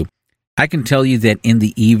listening to. I can tell you that in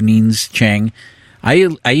the evenings, Chang, I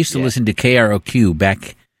used to listen to KROQ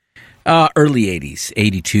back early 80s,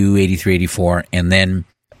 82, 83, 84, and then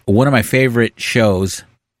one of my favorite shows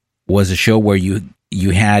was a show where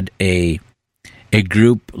you had a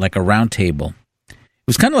group, like a round table. It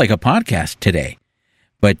was kind of like a podcast today,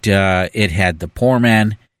 but it had the Poor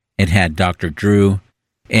Man, it had Dr. Drew,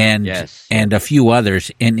 and a few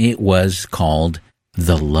others, and it was called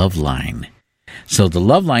The Love Line. So The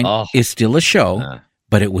Love Line is still a show,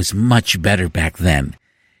 but it was much better back then.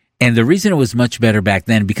 And the reason it was much better back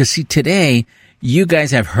then, because see, today, you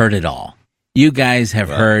guys have heard it all. You guys have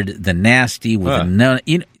heard the nasty with the no.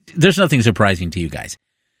 There's nothing surprising to you guys.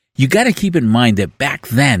 You got to keep in mind that back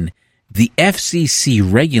then, the FCC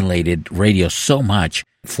regulated radio so much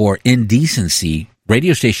for indecency.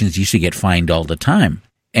 Radio stations used to get fined all the time,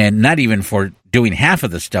 and not even for doing half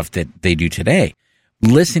of the stuff that they do today.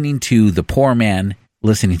 Listening to the Poor Man,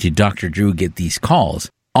 listening to Dr. Drew get these calls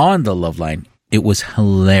on the Love Line, it was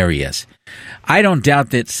hilarious. I don't doubt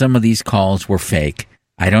that some of these calls were fake.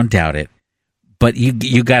 I don't doubt it. But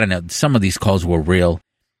you got to know, some of these calls were real.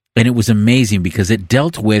 And it was amazing because it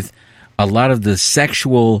dealt with a lot of the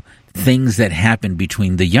sexual things that happened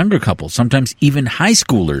between the younger couples. Sometimes even high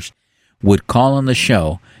schoolers would call on the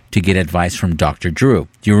show to get advice from Dr. Drew.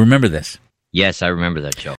 Do you remember this? Yes, I remember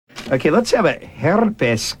that show. Okay, let's have a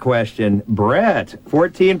herpes question. Brett,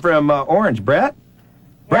 14 from Orange. Brett?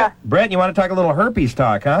 Brett, you want to talk a little herpes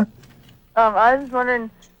talk, huh? I was wondering,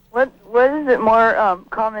 what is it more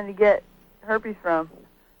common to get herpes from?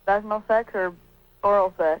 Vaginal sex or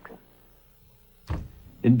oral sex?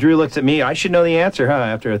 And Drew looks at me. I should know the answer, huh,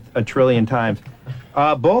 after a trillion times.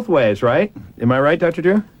 Both ways, right? Am I right, Dr.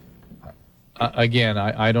 Drew? Again,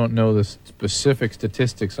 I don't know the specific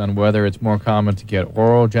statistics on whether it's more common to get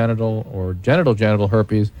oral genital or genital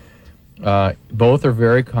herpes. Both are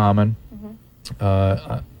very common.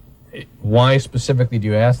 Why specifically do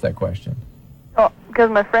you ask that question? Oh,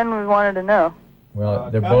 because my friend wanted to know.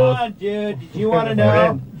 Well, they're both. Come on, dude. Did you want to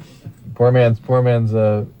know? Poor man's.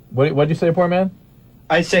 What'd you say, Poor Man?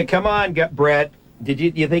 I said, come on, Brett.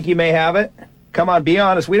 You think you may have it? Come on, be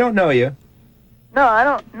honest. We don't know you. No, I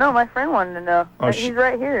don't. No, my friend wanted to know. He's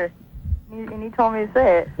right here, and he told me to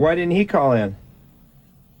say it. Why didn't he call in?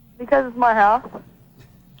 Because it's my house.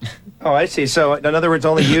 Oh, I see. So, in other words,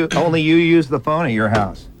 only you use the phone at your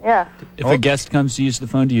house. Yeah. If a guest comes to use the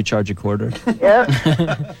phone, do you charge a quarter?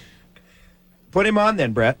 Yep. Put him on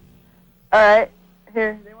then, Brett. All right.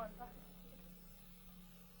 Here.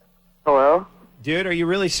 Hello? Dude, are you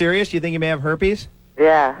really serious? Do you think you may have herpes?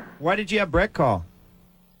 Yeah. Why did you have Brett call?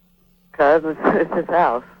 Because it's his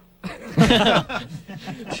house.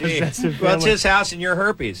 Gee. Well, it's his house and your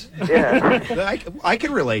herpes. Yeah. I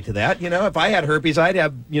can relate to that. You know, if I had herpes, I'd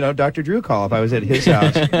have, Dr. Drew call if I was at his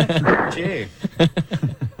house. Gee.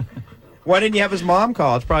 Why didn't you have his mom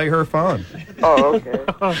call? It's probably her phone. Oh,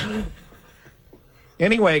 okay.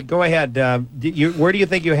 Anyway, go ahead. Where do you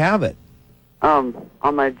think you have it? On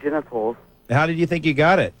my genitals. How did you think you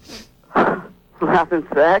got it? Having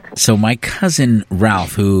sex. So my cousin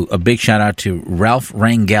Ralph, who a big shout out to Ralph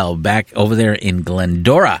Rangel back over there in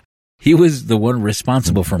Glendora, he was the one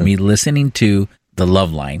responsible for me listening to the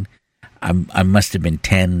Love Line. I must have been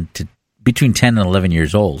between 10 and 11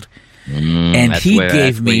 years old, and that's he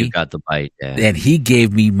where me you got the bite. Yeah. and he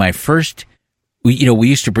gave me my first. We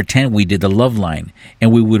used to pretend we did the Love Line,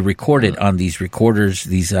 and we would record it on these recorders,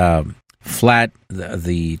 these flat,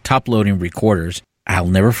 the top loading recorders. I'll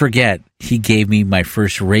never forget, he gave me my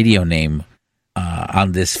first radio name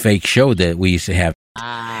on this fake show that we used to have.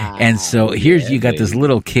 And so here's, you got this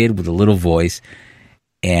little kid with a little voice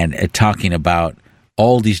and talking about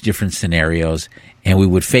all these different scenarios, and we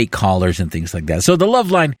would fake callers and things like that. So the Love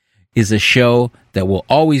Line is a show that will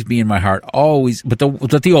always be in my heart, always, but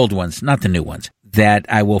the old ones, not the new ones, that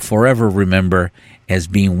I will forever remember as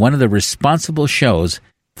being one of the responsible shows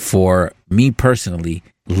for me personally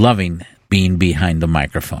loving being behind the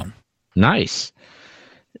microphone. Nice.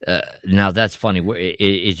 Now that's funny.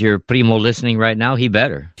 Is your primo listening right now? He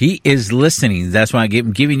better. He is listening. That's why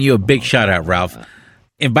I'm giving you a big shout out, Ralph.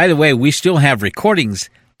 And by the way, we still have recordings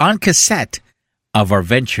on cassette of our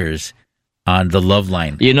ventures on the Love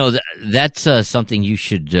Line. That's something you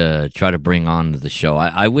should try to bring on to the show.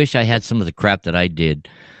 I wish I had some of the crap that I did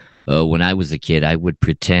when I was a kid. I would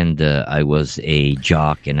pretend I was a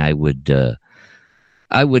jock, and I would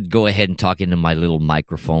go ahead and talk into my little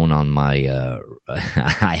microphone on my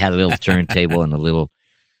I had a little turntable and a little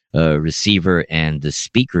receiver, and the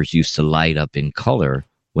speakers used to light up in color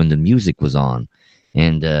when the music was on.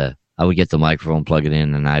 And I would get the microphone, plug it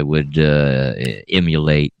in, and I would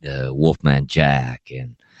emulate Wolfman Jack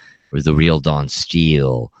or the real Don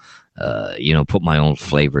Steele, put my own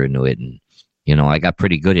flavor into it. And, I got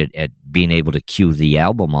pretty good at being able to cue the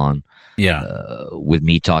album on. With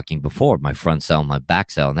me talking before, my front cell, my back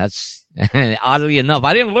cell. And that's, oddly enough,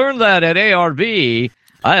 I didn't learn that at ARV.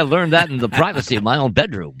 I learned that in the privacy of my own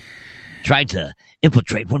bedroom. Tried to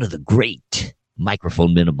infiltrate one of the great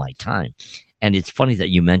microphone men of my time. And it's funny that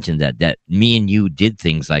you mentioned that me and you did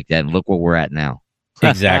things like that, and look where we're at now.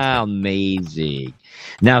 Exactly. Amazing.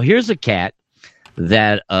 Now, here's a cat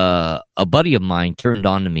that a buddy of mine turned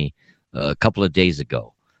on to me a couple of days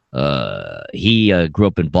ago. He grew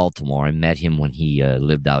up in Baltimore. I met him when he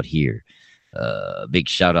lived out here. Big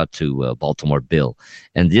shout out to Baltimore Bill.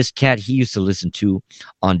 And this cat he used to listen to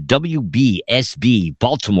on WBSB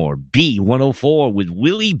Baltimore B104 with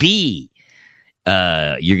Willie B.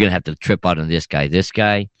 You're going to have to trip out on this guy. This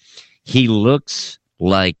guy, he looks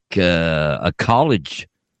like a college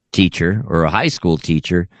teacher or a high school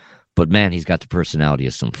teacher, but man, he's got the personality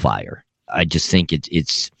of some fire. I just think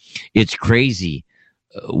it's crazy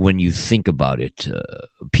when you think about it.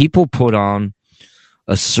 People put on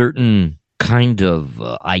a certain kind of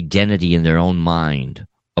identity in their own mind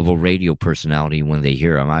of a radio personality when they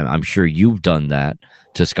hear him. I'm sure you've done that,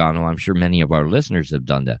 Toscano. I'm sure many of our listeners have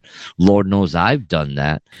done that. Lord knows I've done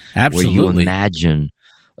that. Absolutely. Where you imagine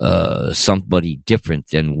somebody different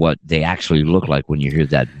than what they actually look like when you hear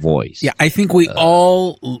that voice. Yeah, I think we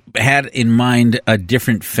all had in mind a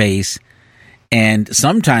different face, and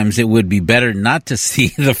sometimes it would be better not to see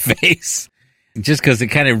the face just because it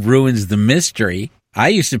kind of ruins the mystery. I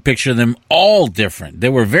used to picture them all different.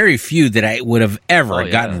 There were very few that I would have ever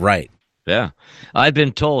gotten right. Yeah. I've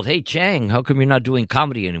been told, hey, Chang, how come you're not doing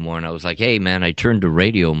comedy anymore? And I was like, hey, man, I turned to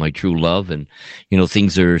radio, my true love, and,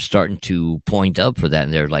 things are starting to point up for that.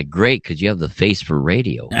 And they're like, great, because you have the face for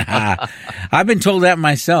radio. I've been told that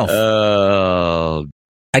myself.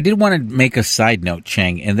 I did want to make a side note,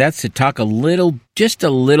 Chang, and that's to talk just a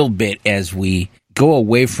little bit as we go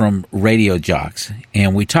away from radio jocks,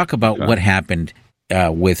 and we talk about what happened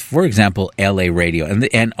with, for example, LA radio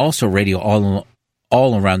and also radio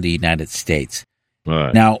all around the United States.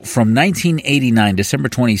 Right. Now, from 1989, December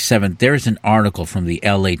 27th, there's an article from the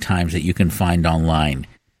LA Times that you can find online.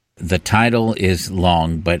 The title is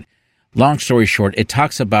long, but long story short, it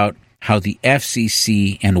talks about how the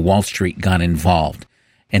FCC and Wall Street got involved.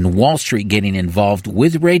 and Wall Street getting involved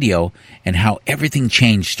with radio and how everything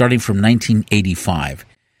changed starting from 1985.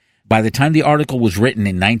 By the time the article was written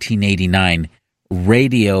in 1989,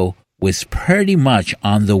 radio was pretty much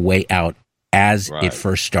on the way out as it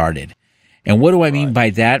first started. And what do I mean by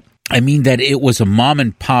that? I mean that it was a mom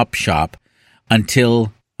and pop shop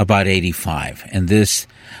until about 85. And this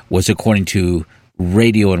was according to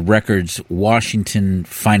Radio and Records Washington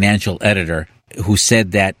financial editor, who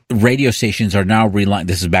said that radio stations are now relying,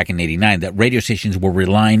 this is back in 89, that radio stations were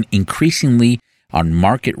relying increasingly on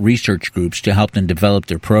market research groups to help them develop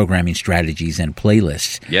their programming strategies and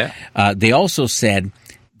playlists. Yeah. They also said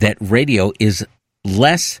that radio is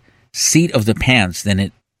less seat of the pants than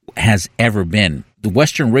it has ever been. The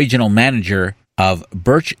Western Regional Manager of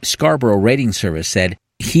Birch Scarborough Rating Service said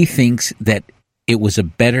he thinks that it was a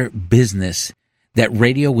better business, that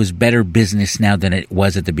radio was better business now than it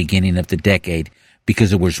was at the beginning of the decade, because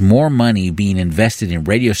there was more money being invested in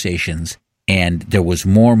radio stations and there was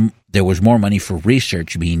more money for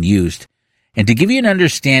research being used. And to give you an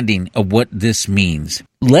understanding of what this means,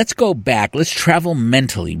 let's go back, let's travel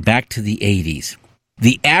mentally back to the 80s.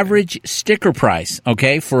 The average sticker price,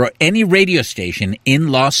 okay, for any radio station in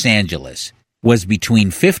Los Angeles was between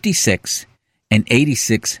 $56 and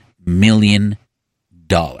 $86 million.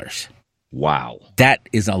 Wow. That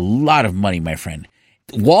is a lot of money, my friend.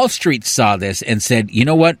 Wall Street saw this and said, you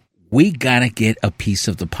know what? We got to get a piece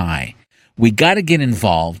of the pie. We got to get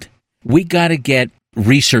involved. We got to get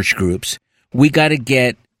research groups. We got to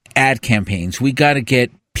get ad campaigns. We got to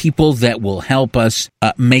get people that will help us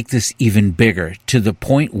make this even bigger, to the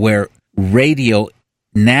point where radio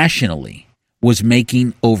nationally was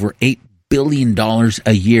making over $8 billion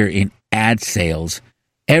a year in ad sales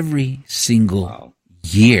every single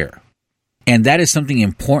year. And that is something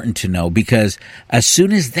important to know, because as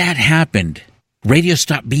soon as that happened, radio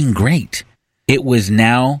stopped being great. It was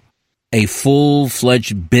now a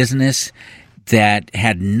full-fledged business that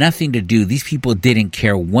had nothing to do. These people didn't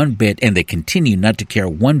care one bit, and they continue not to care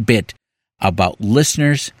one bit about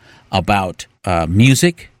listeners, about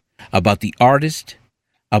music, about the artist,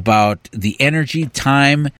 about the energy,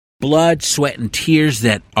 time, blood, sweat, and tears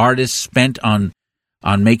that artists spent on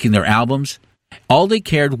making their albums. All they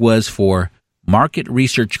cared was for market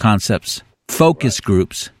research concepts, focus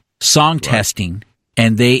groups, song testing,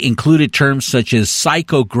 and they included terms such as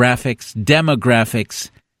psychographics, demographics.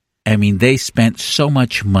 I mean, they spent so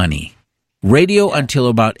much money. Radio until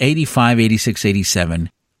about 85, 86, 87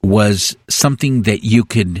 was something that you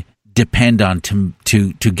could depend on to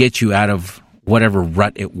get you out of whatever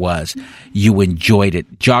rut it was. You enjoyed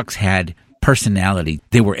it. Jocks had personality.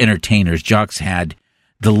 They were entertainers. Jocks had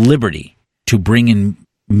the liberty to bring in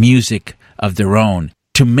music of their own,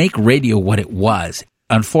 to make radio what it was.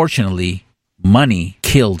 Unfortunately, money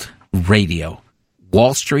killed radio.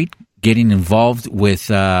 Wall Street getting involved with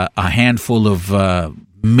a handful of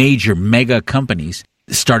major mega companies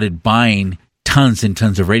started buying tons and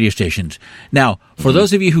tons of radio stations. Now, for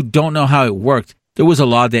those of you who don't know how it worked, there was a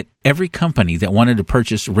law that every company that wanted to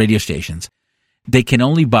purchase radio stations, they can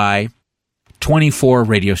only buy 24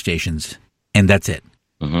 radio stations, and that's it.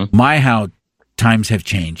 My, how times have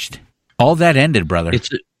changed. All that ended, brother.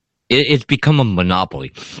 It's become a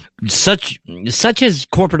monopoly, such as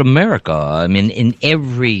corporate America. I mean, in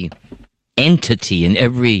every entity, in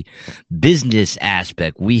every business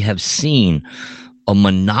aspect, we have seen a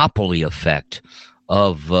monopoly effect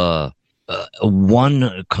of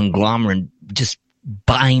one conglomerate just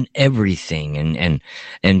buying everything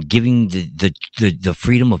and giving the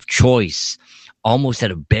freedom of choice almost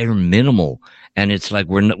at a bare minimal. And it's like,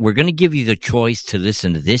 we're going to give you the choice to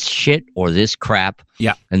listen to this shit or this crap.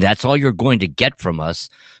 Yeah. And that's all you're going to get from us.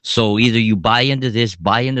 So either you buy into this,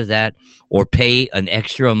 buy into that, or pay an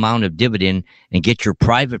extra amount of dividend and get your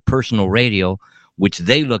private personal radio, which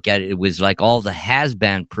they look at it was like all the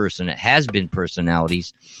has-been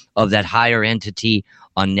personalities of that higher entity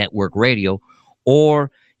on network radio. Or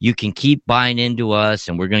you can keep buying into us,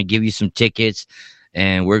 and we're going to give you some tickets,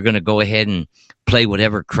 and we're going to go ahead and play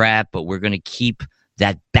whatever crap, but we're going to keep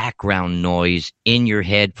that background noise in your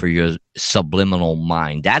head for your subliminal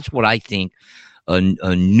mind. That's what I think a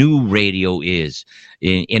new radio is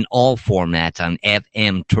in all formats, on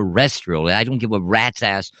FM, terrestrial. I don't give a rat's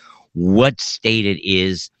ass what state it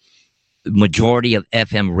is. Majority of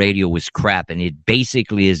FM radio is crap, and it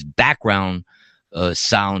basically is background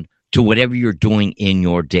sound to whatever you're doing in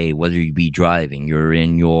your day, whether you be driving, you're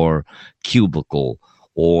in your cubicle,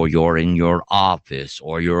 or you're in your office,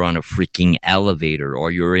 or you're on a freaking elevator,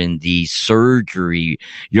 or you're in the surgery,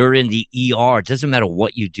 you're in the ER. It doesn't matter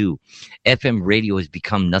what you do. FM radio has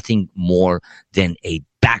become nothing more than a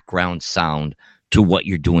background sound to what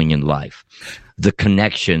you're doing in life. The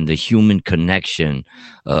connection, the human connection,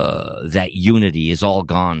 that unity is all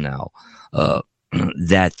gone now.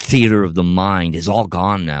 That theater of the mind is all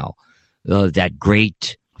gone now. That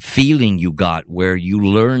great feeling you got where you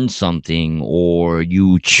learned something or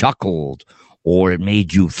you chuckled or it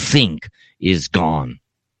made you think is gone.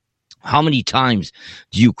 How many times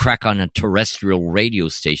do you crack on a terrestrial radio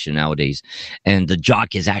station nowadays and the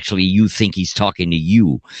jock is actually, you think he's talking to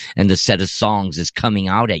you, and the set of songs is coming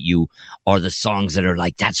out at you are the songs that are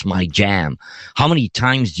like, that's my jam. How many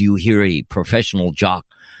times do you hear a professional jock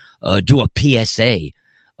do a PSA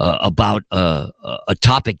about a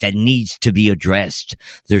topic that needs to be addressed?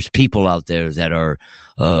 There's people out there that are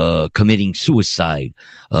committing suicide.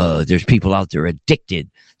 There's people out there addicted.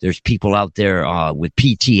 There's people out there with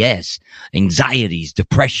PTS, anxieties,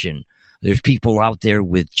 depression. There's people out there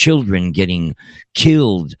with children getting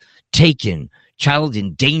killed, taken. Child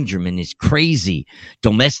endangerment is crazy.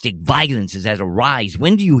 Domestic violence is at a rise.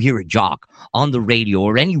 When do you hear a jock on the radio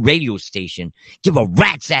or any radio station give a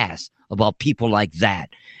rat's ass about people like that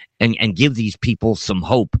and give these people some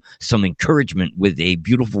hope, some encouragement with a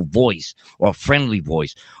beautiful voice or a friendly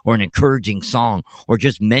voice or an encouraging song or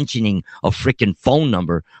just mentioning a frickin' phone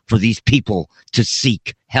number for these people to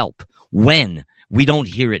seek help? When? We don't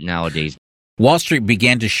hear it nowadays. Wall Street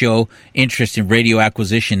began to show interest in radio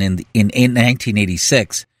acquisition in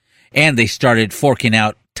 1986, and they started forking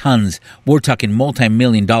out tons. We're talking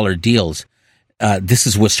multi-million-dollar deals. This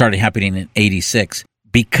is what started happening in 86.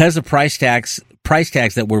 Because the price tags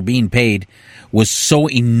that were being paid was so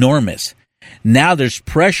enormous. Now there's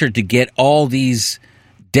pressure to get all these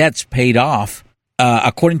debts paid off.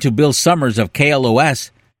 According to Bill Summers of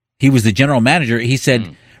KLOS, he was the general manager. He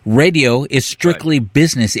said, radio is strictly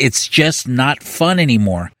business. It's just not fun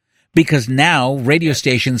anymore because now radio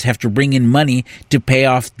stations have to bring in money to pay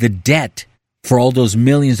off the debt for all those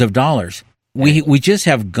millions of dollars. We just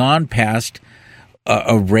have gone past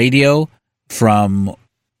a radio from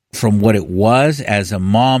what it was as a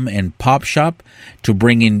mom and pop shop to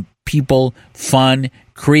bringing people fun,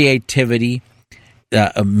 creativity,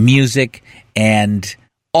 music, and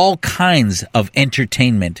all kinds of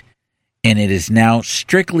entertainment. And it is now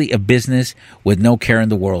strictly a business with no care in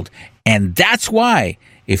the world. And that's why,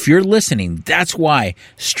 if you're listening, that's why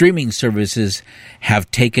streaming services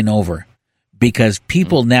have taken over. Because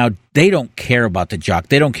people now, they don't care about the jock.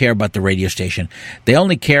 They don't care about the radio station. They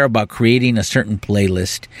only care about creating a certain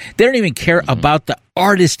playlist. They don't even care about the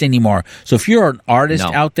artist anymore. So if you're an artist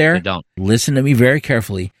out there, listen to me very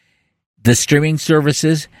carefully. The streaming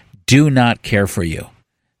services do not care for you.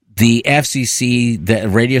 The FCC, the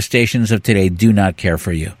radio stations of today do not care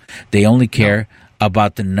for you. They only care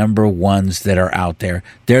about the number ones that are out there.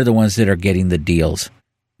 They're the ones that are getting the deals.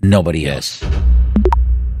 Nobody else.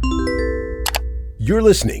 You're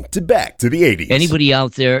listening to Back to the 80s. Anybody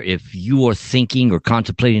out there, if you are thinking or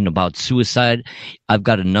contemplating about suicide, I've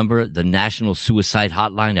got a number, the National Suicide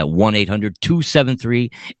Hotline at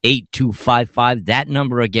 1-800-273-8255. That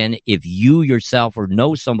number again, if you yourself or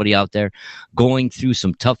know somebody out there going through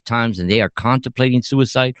some tough times and they are contemplating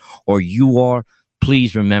suicide, or you are,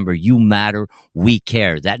 please remember, you matter. We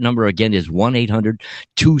care. That number again is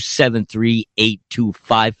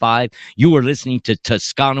 1-800-273-8255. You are listening to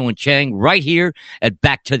Toscano and Chang right here at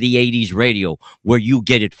Back to the 80s Radio, where you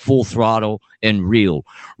get it full throttle and real.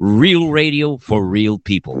 Real radio for real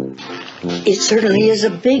people. It certainly is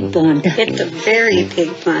a big bun. It's a very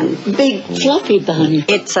big bun. Big fluffy bun.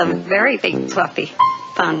 It's a very big fluffy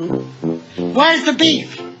bun. Where's the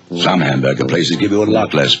beef? Some hamburger places give you a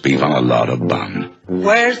lot less beef on a lot of bun.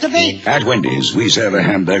 Where's the beef? At Wendy's, we serve a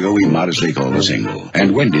hamburger we modestly call a single.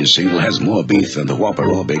 And Wendy's single has more beef than the Whopper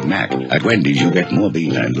or Big Mac. At Wendy's, you get more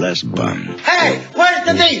beef and less bun. Hey, where's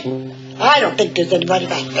the beef? I don't think there's anybody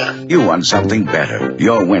back there. You want something better.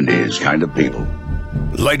 You're Wendy's kind of people.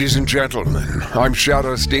 Ladies and gentlemen, I'm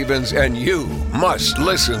Shadow Stevens, and you must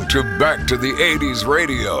listen to Back to the 80s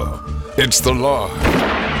Radio. It's the law.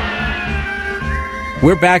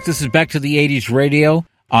 We're back. This is Back to the 80s Radio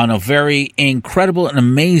on a very incredible and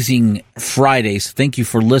amazing Friday. So thank you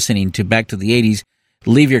for listening to Back to the 80s.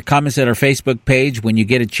 Leave your comments at our Facebook page when you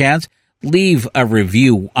get a chance. Leave a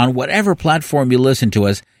review on whatever platform you listen to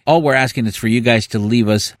us. All we're asking is for you guys to leave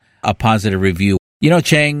us a positive review. You know,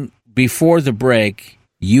 Chang, before the break,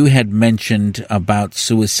 you had mentioned about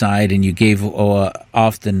suicide and you gave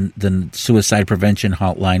off the suicide prevention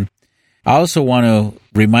hotline. I also want to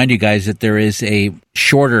remind you guys that there is a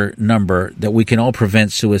shorter number that we can all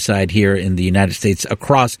prevent suicide here in the United States,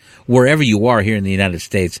 across wherever you are here in the United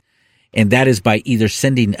States. And that is by either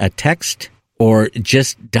sending a text or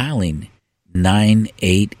just dialing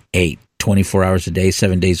 988. 24 hours a day,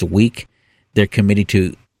 7 days a week. They're committed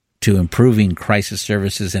to improving crisis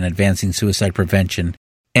services and advancing suicide prevention.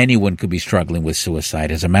 Anyone could be struggling with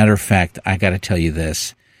suicide. As a matter of fact, I got to tell you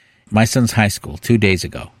this. My son's high school, 2 days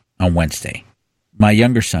ago, on Wednesday, my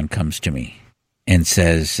younger son comes to me and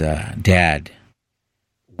says, Dad,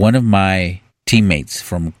 one of my teammates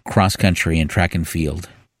from cross country and track and field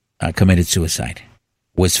committed suicide,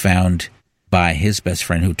 was found by his best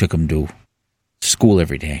friend who took him to school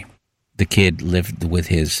every day. The kid lived with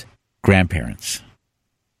his grandparents.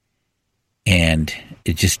 And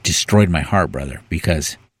it just destroyed my heart, brother,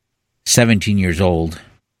 because 17 years old,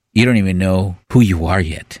 you don't even know who you are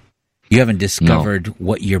yet. You haven't discovered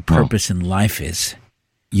what your purpose in life is.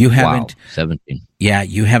 You haven't. 17. Yeah,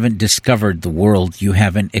 you haven't discovered the world. You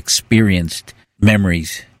haven't experienced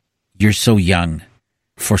memories. You're so young.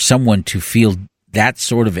 For someone to feel that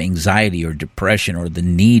sort of anxiety or depression or the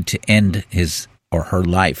need to end his or her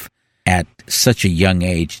life at such a young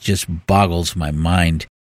age just boggles my mind,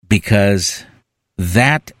 because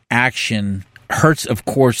that action hurts, of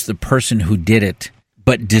course, the person who did it,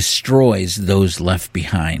 but destroys those left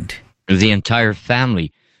behind. The entire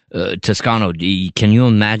family. Toscano, can you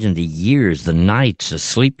imagine the years, the nights, the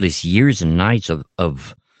sleepless years and nights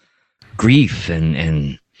of grief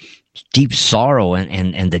and deep sorrow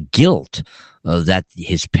and the guilt that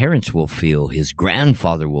his parents will feel, his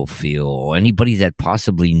grandfather will feel, or anybody that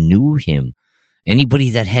possibly knew him, anybody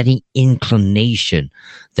that had an inclination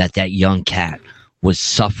that that young cat was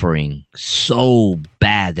suffering so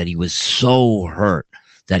bad, that he was so hurt,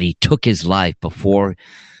 that he took his life before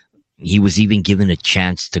he was even given a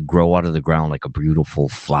chance to grow out of the ground like a beautiful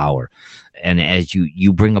flower. And as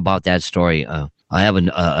you bring about that story, I have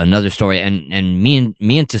another story, and me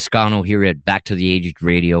and Toscano here at Back to the 80s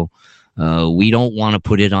Radio, we don't want to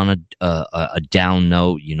put it on a down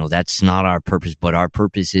note. You know, that's not our purpose, but our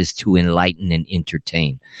purpose is to enlighten and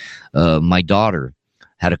entertain. My daughter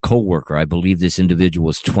had a coworker, I believe this individual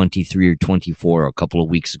was 23 or 24 a couple of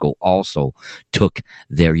weeks ago, also took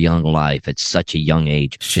their young life at such a young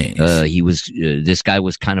age. This guy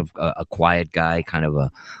was kind of a quiet guy, kind of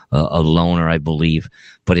a loner, I believe.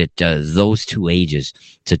 But at those two ages,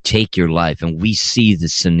 to take your life, and we see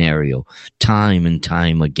this scenario time and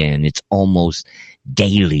time again. It's almost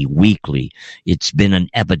daily, weekly. It's been an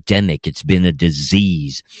epidemic. It's been a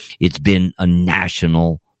disease. It's been a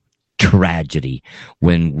national tragedy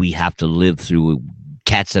when we have to live through,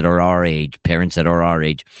 cats that are our age, parents that are our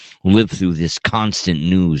age, live through this constant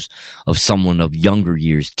news of someone of younger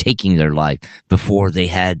years taking their life before they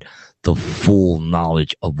had the full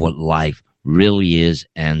knowledge of what life really is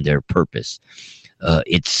and their purpose.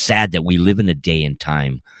 It's sad that we live in a day and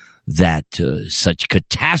time that such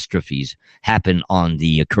catastrophes happen on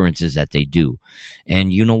the occurrences that they do.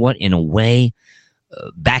 And you know what? In a way,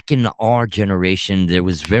 back in our generation, there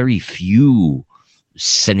was very few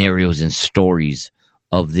scenarios and stories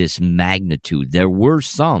of this magnitude. There were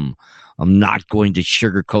some. I'm not going to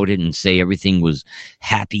sugarcoat it and say everything was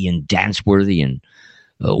happy and dance-worthy and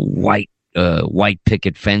white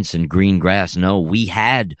picket fence and green grass. No, we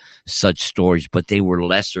had such stories, but they were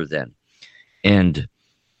lesser than. And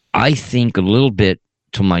I think a little bit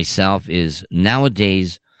to myself is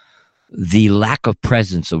nowadays, the lack of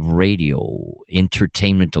presence of radio,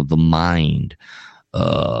 entertainment of the mind,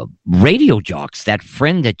 radio jocks, that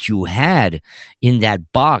friend that you had in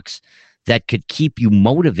that box that could keep you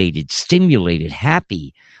motivated, stimulated,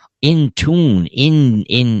 happy, in tune,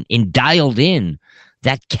 in dialed in,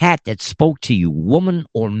 that cat that spoke to you, woman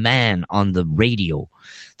or man, on the radio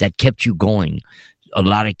that kept you going. A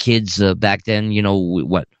lot of kids back then, you know,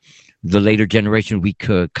 what? The later generation, we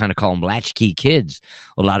could kind of call them latchkey kids.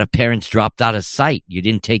 A lot of parents dropped out of sight. You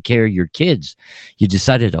didn't take care of your kids. You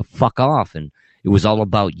decided to fuck off, and it was all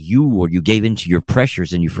about you, or you gave into your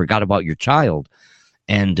pressures and you forgot about your child.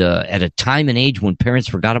 And at a time and age when parents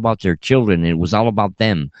forgot about their children, it was all about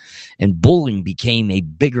them. And bullying became a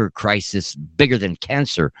bigger crisis, bigger than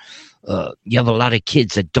cancer. You have a lot of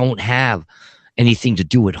kids that don't have anything to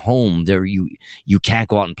do at home. There, you can't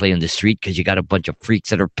go out and play in the street because you got a bunch of freaks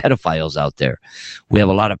that are pedophiles out there. We have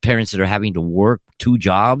a lot of parents that are having to work 2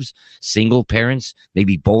 jobs, single parents,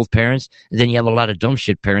 maybe both parents, and then you have a lot of dumb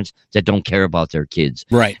shit parents that don't care about their kids.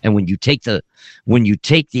 Right. And when you take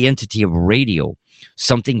the entity of radio,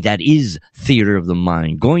 something that is theater of the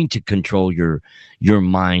mind, going to control your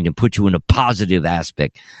mind and put you in a positive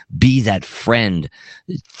aspect, be that friend,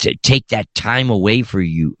 to take that time away for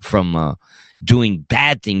you from doing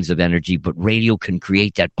bad things of energy, but radio can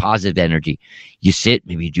create that positive energy. You sit,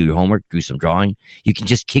 maybe you do your homework, do some drawing. You can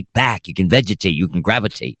just kick back. You can vegetate. You can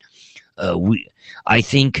gravitate. I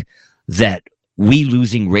think that we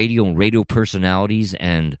losing radio and radio personalities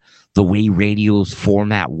and the way radio's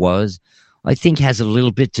format was, I think has a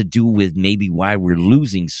little bit to do with maybe why we're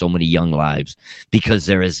losing so many young lives, because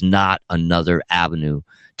there is not another avenue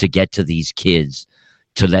to get to these kids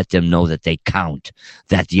to let them know that they count,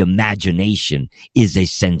 that the imagination is a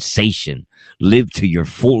sensation. Live to your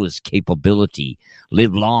fullest capability.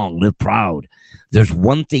 Live long, live proud. There's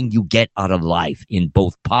one thing you get out of life in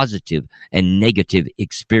both positive and negative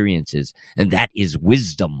experiences, and that is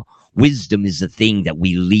wisdom. Wisdom is the thing that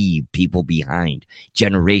we leave people behind,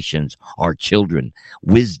 generations, our children.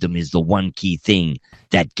 Wisdom is the one key thing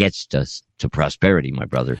that gets us to prosperity, my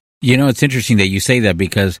brother. You know, it's interesting that you say that,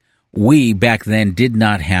 because we back then did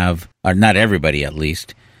not have, or not everybody at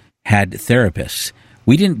least, had therapists.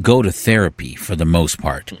 We didn't go to therapy for the most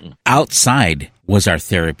part. Outside was our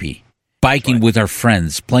therapy. Biking with our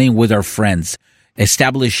friends, playing with our friends,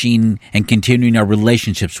 establishing and continuing our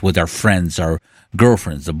relationships with our friends, our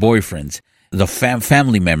girlfriends, the boyfriends, the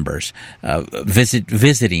family members,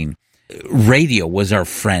 visiting. Radio was our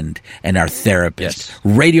friend and our therapist. Yes.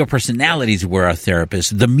 Radio personalities were our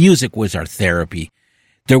therapists. The music was our therapy.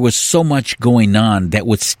 There was so much going on that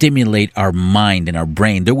would stimulate our mind and our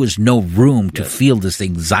brain. There was no room to feel this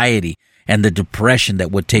anxiety and the depression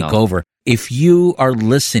that would take over. If you are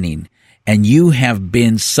listening and you have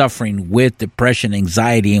been suffering with depression,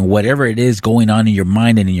 anxiety, and whatever it is going on in your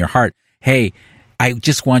mind and in your heart, hey, I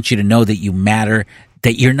just want you to know that you matter,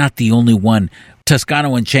 that you're not the only one.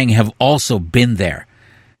 Toscano and Chang have also been there.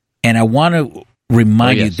 And I want to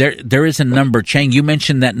remind you, there is a number. Chang, you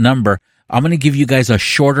mentioned that number. I'm going to give you guys a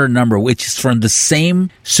shorter number, which is from the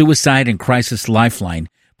same suicide and crisis lifeline,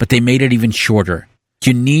 but they made it even shorter.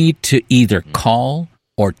 You need to either call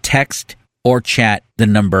or text or chat the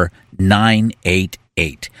number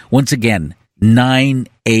 988. Once again,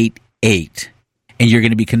 988. And you're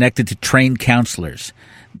going to be connected to trained counselors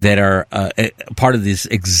that are part of this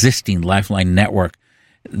existing Lifeline network.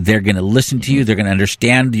 They're going to listen to you. They're going to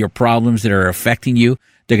understand your problems that are affecting you.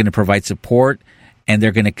 They're going to provide support, and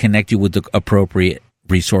they're going to connect you with the appropriate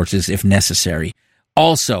resources if necessary.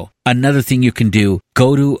 Also, another thing you can do,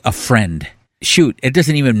 go to a friend. Shoot, it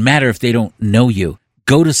doesn't even matter if they don't know you.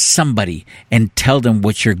 Go to somebody and tell them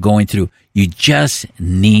what you're going through. You just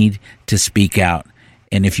need to speak out.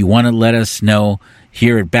 And if you want to let us know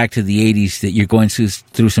here at Back to the 80s that you're going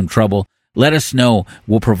through some trouble, let us know.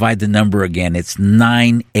 We'll provide the number again. It's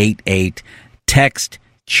 988. Text,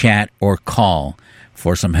 chat, or call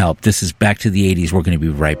for some help. This is Back to the 80s. We're going to be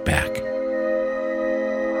right back.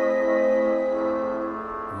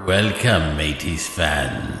 Welcome, 80s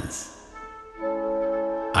fans.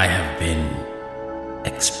 I have been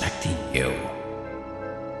expecting you.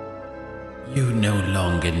 You no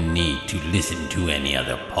longer need to listen to any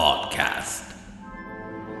other podcast.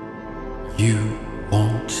 You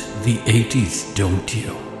want the 80s, don't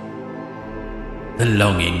you? The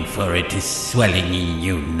longing for it is swelling in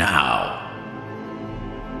you now.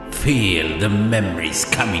 Feel the memories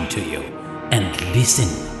coming to you and listen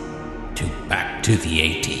to Back to the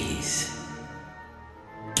 80s.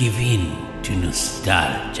 Give in to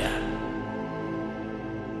nostalgia.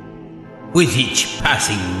 With each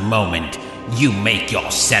passing moment, you make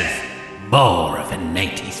yourself more of an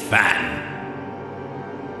 80s fan.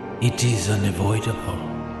 It is unavoidable.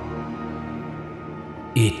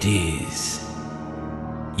 It is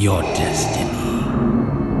your destiny.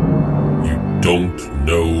 You don't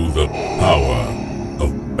know the power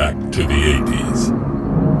of Back to the 80s.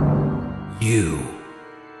 You,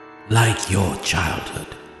 like your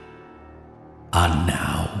childhood, are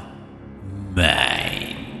now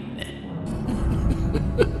mine.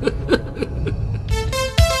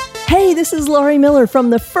 Hey, this is Laurie Miller from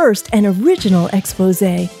the first and original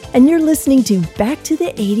Exposé, and you're listening to Back to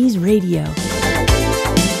the 80s Radio.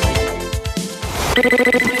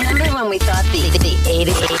 Remember when we thought the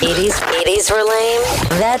 80s were lame?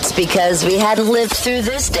 That's because we hadn't lived through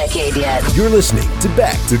this decade yet. You're listening to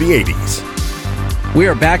Back to the 80s. We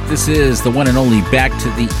are back. This is the one and only Back to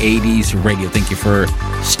the 80s Radio. Thank you for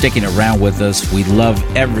sticking around with us. We love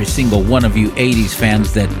every single one of you 80s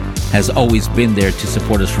fans that has always been there to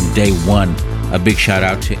support us from day one. A big shout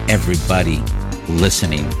out to everybody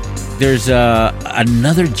listening. There's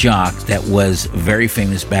another jock that was very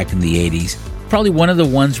famous back in the 80s. Probably one of the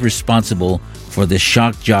ones responsible for the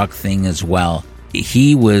shock jock thing as well.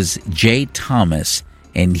 He was Jay Thomas,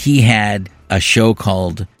 and he had a show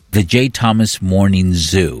called The Jay Thomas Morning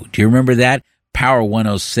Zoo. Do you remember that? Power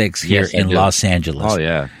 106 here in Los Angeles. Oh,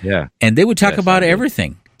 yeah, yeah. And they would talk about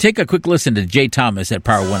everything. Take a quick listen to Jay Thomas at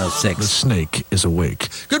Power 106. The snake is awake.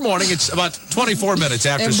 Good morning. It's about 24 minutes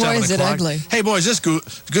after And boy, 7 is it o'clock. ugly. Hey, boys, this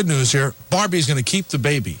good news here. Barbie's going to keep the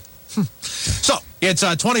baby. So, it's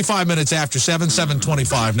 25 minutes after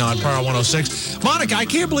 7:25 now at Power 106. Monica, I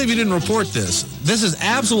can't believe you didn't report this. This is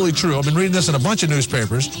absolutely true. I've been reading this in a bunch of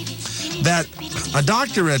newspapers, that a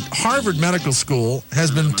doctor at Harvard Medical School has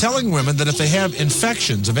been telling women that if they have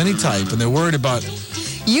infections of any type and they're worried about...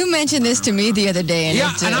 You mentioned this to me the other day. And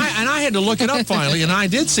Yeah, it, and I had to look it up finally, and I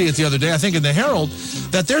did see it the other day, I think in the Herald,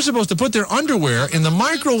 that they're supposed to put their underwear in the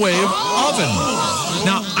microwave oven.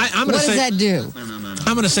 Now, I'm going to say... What does that do?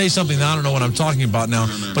 I'm going to say something that I don't know what I'm talking about now,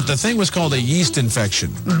 but the thing was called a yeast infection.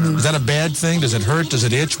 Mm-hmm. Is that a bad thing? Does it hurt? Does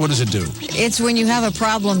it itch? What does it do? It's when you have a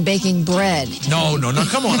problem baking bread. No,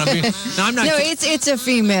 come on. I mean, no, I'm not... No, it's a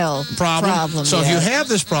female problem. So if you have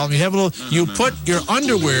this problem, you put your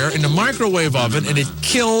underwear in the microwave oven, and it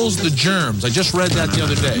kills the germs. I just read that the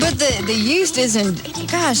other day. But the yeast isn't,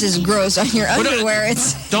 gosh, it's gross on your underwear.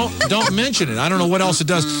 Don't mention it. I don't know what else it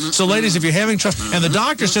does. So, ladies, if you're having trouble, and the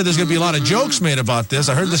doctor said there's going to be a lot of jokes made about this.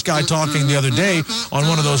 I heard this guy talking the other day on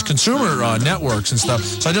one of those consumer networks and stuff.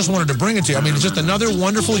 So I just wanted to bring it to you. I mean, it's just another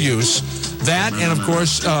wonderful use. That, and of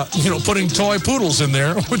course, putting toy poodles in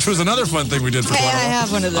there, which was another fun thing we did for Hey, quite a I while.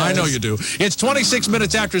 have one of those. I know you do. It's 26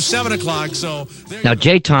 minutes after 7 o'clock. So Now,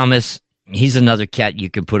 Jay Thomas, he's another cat you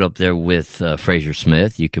can put up there with Fraser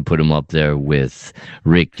Smith. You can put him up there with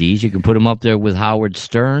Rick Dees. You can put him up there with Howard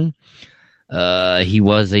Stern. He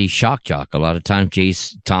was a shock jock. A lot of times, Jay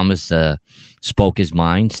Thomas spoke his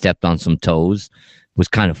mind, stepped on some toes. It was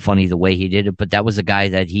kind of funny the way he did it, but that was a guy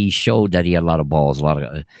that he showed that he had a lot of balls,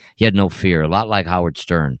 he had no fear, a lot like Howard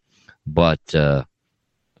Stern, but a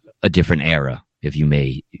different era,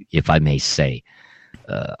 if I may say.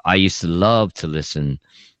 I used to love to listen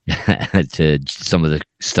to some of the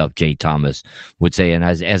stuff Jay Thomas would say, and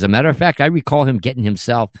as a matter of fact, I recall him getting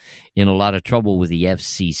himself in a lot of trouble with the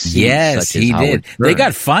FCC. Yes, such as he Howard did. Stern. They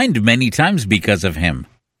got fined many times because of him.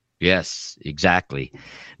 Yes, exactly.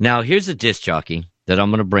 Now, here's a disc jockey that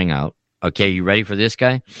I'm going to bring out. Okay, you ready for this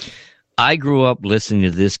guy? I grew up listening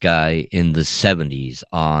to this guy in the 70s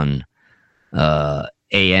on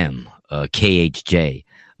AM, KHJ.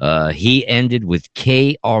 He ended with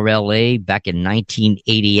KRLA back in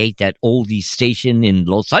 1988, that oldie station in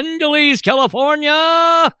Los Angeles,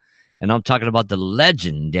 California. And I'm talking about the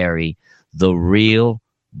legendary The Real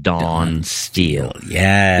Don Steele.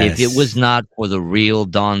 Yes. If it was not for the real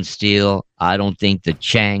Don Steele, I don't think the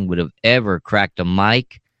Chang would have ever cracked a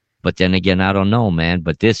mic. But then again, I don't know, man.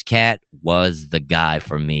 But this cat was the guy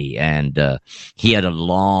for me. And he had a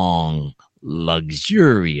long,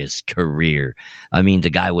 luxurious career. I mean, the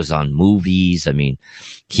guy was on movies. I mean,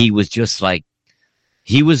 he was just like,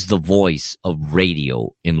 he was the voice of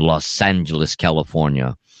radio in Los Angeles,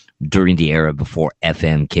 California during the era before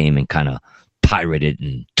FM came and kind of pirated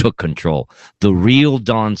and took control. The Real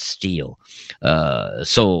Don Steele.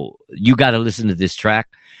 So you got to listen to this track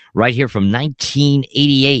right here from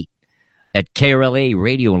 1988 at KRLA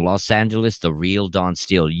Radio in Los Angeles, The Real Don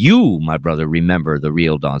Steele. You, my brother, remember The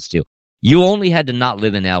Real Don Steele. You only had to not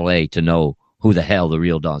live in L.A. to know who the hell The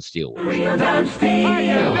Real Don Steele was. Real Don Steele. How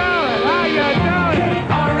you doing? How you doing?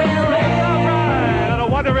 KRLA. All right. And a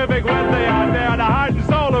wonderific Wednesday out there on the heart and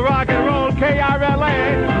soul of rock and roll.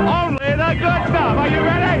 KRLA. Only the good stuff. Are you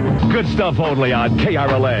ready? Good stuff only on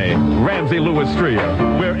KRLA. Ramsey Lewis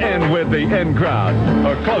Trio. We're in with the in crowd.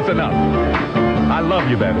 Or close enough. I love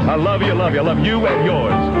you, baby. I love you, love you. I love you and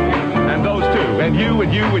yours. And those two. And you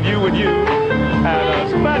and you and you and you. And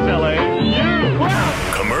especially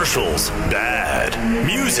you. Commercials, bad.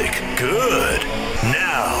 Music, good.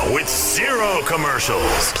 Now, with zero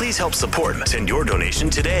commercials. Please help support. Send your donation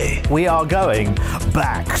today. We are going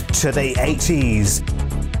back to the 80s.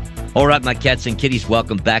 All right, my cats and kitties,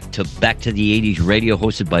 welcome back to the 80s Radio,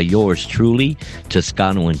 hosted by yours truly,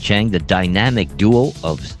 Toscano and Chang, the dynamic duo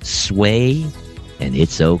of Sway and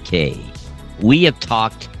It's Okay. We have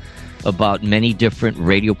talked about many different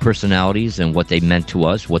radio personalities and what they meant to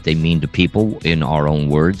us, what they mean to people in our own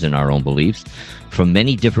words and our own beliefs, from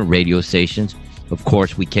many different radio stations. Of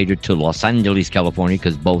course, we cater to Los Angeles, California,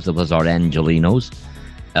 because both of us are Angelinos.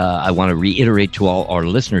 I want to reiterate to all our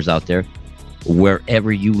listeners out there,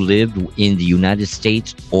 wherever you lived in the United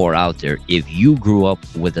States or out there, if you grew up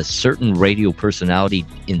with a certain radio personality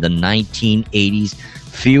in the 1980s,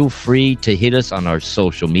 feel free to hit us on our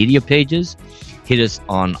social media pages, hit us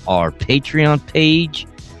on our Patreon page,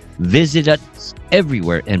 visit us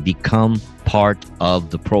everywhere and become part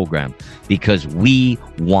of the program, because we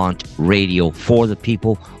want radio for the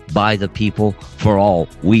people, by the people, for all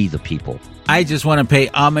we the people. I just want to pay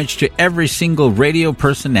homage to every single radio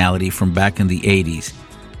personality from back in the 80s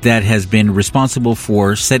that has been responsible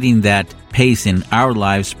for setting that pace in our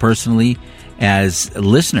lives personally as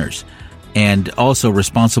listeners, and also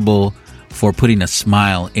responsible for putting a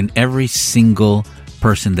smile in every single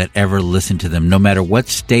person that ever listened to them, no matter what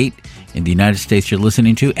state in the United States you're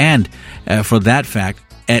listening to, and for that fact,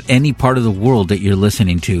 at any part of the world that you're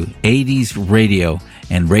listening to. 80s radio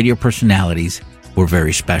and radio personalities were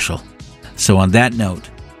very special. So on that note,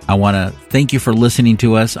 I want to thank you for listening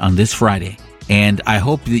to us on this Friday. And I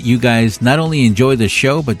hope that you guys not only enjoy the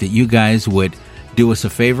show, but that you guys would do us a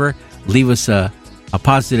favor, leave us a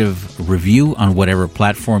positive review on whatever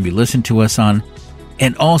platform you listen to us on.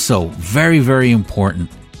 And also, very, very important,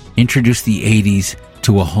 introduce the 80s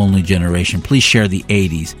to a whole new generation. Please share the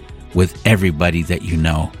 80s with everybody that you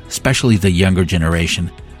know, especially the younger generation,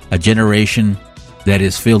 a generation that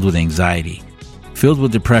is filled with anxiety, filled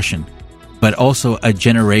with depression, but also a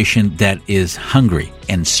generation that is hungry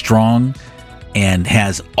and strong and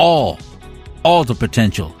has all the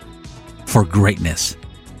potential for greatness.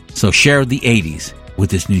 So share the 80s with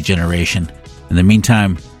this new generation. In the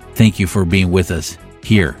meantime, thank you for being with us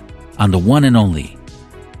here on the one and only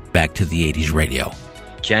Back to the 80s Radio.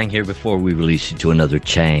 Chang here. Before we release you to another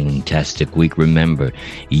Chang-tastic week, remember,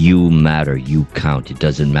 you matter, you count. It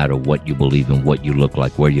doesn't matter what you believe in, what you look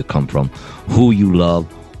like, where you come from, who you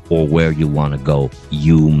love, or where you want to go.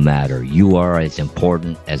 You matter. You are as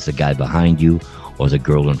important as the guy behind you or the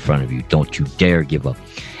girl in front of you. Don't you dare give up.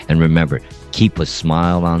 And remember, keep a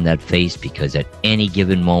smile on that face, because at any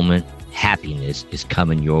given moment, happiness is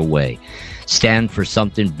coming your way. Stand for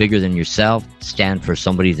something bigger than yourself. Stand for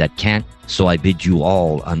somebody that can't. So I bid you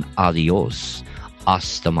all an adios.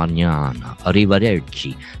 Hasta mañana.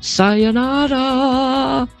 Arrivederci.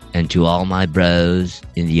 Sayonara. And to all my bros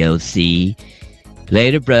in the OC,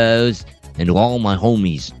 later bros, and to all my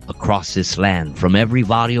homies across this land, from every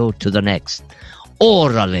barrio to the next,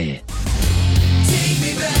 órale.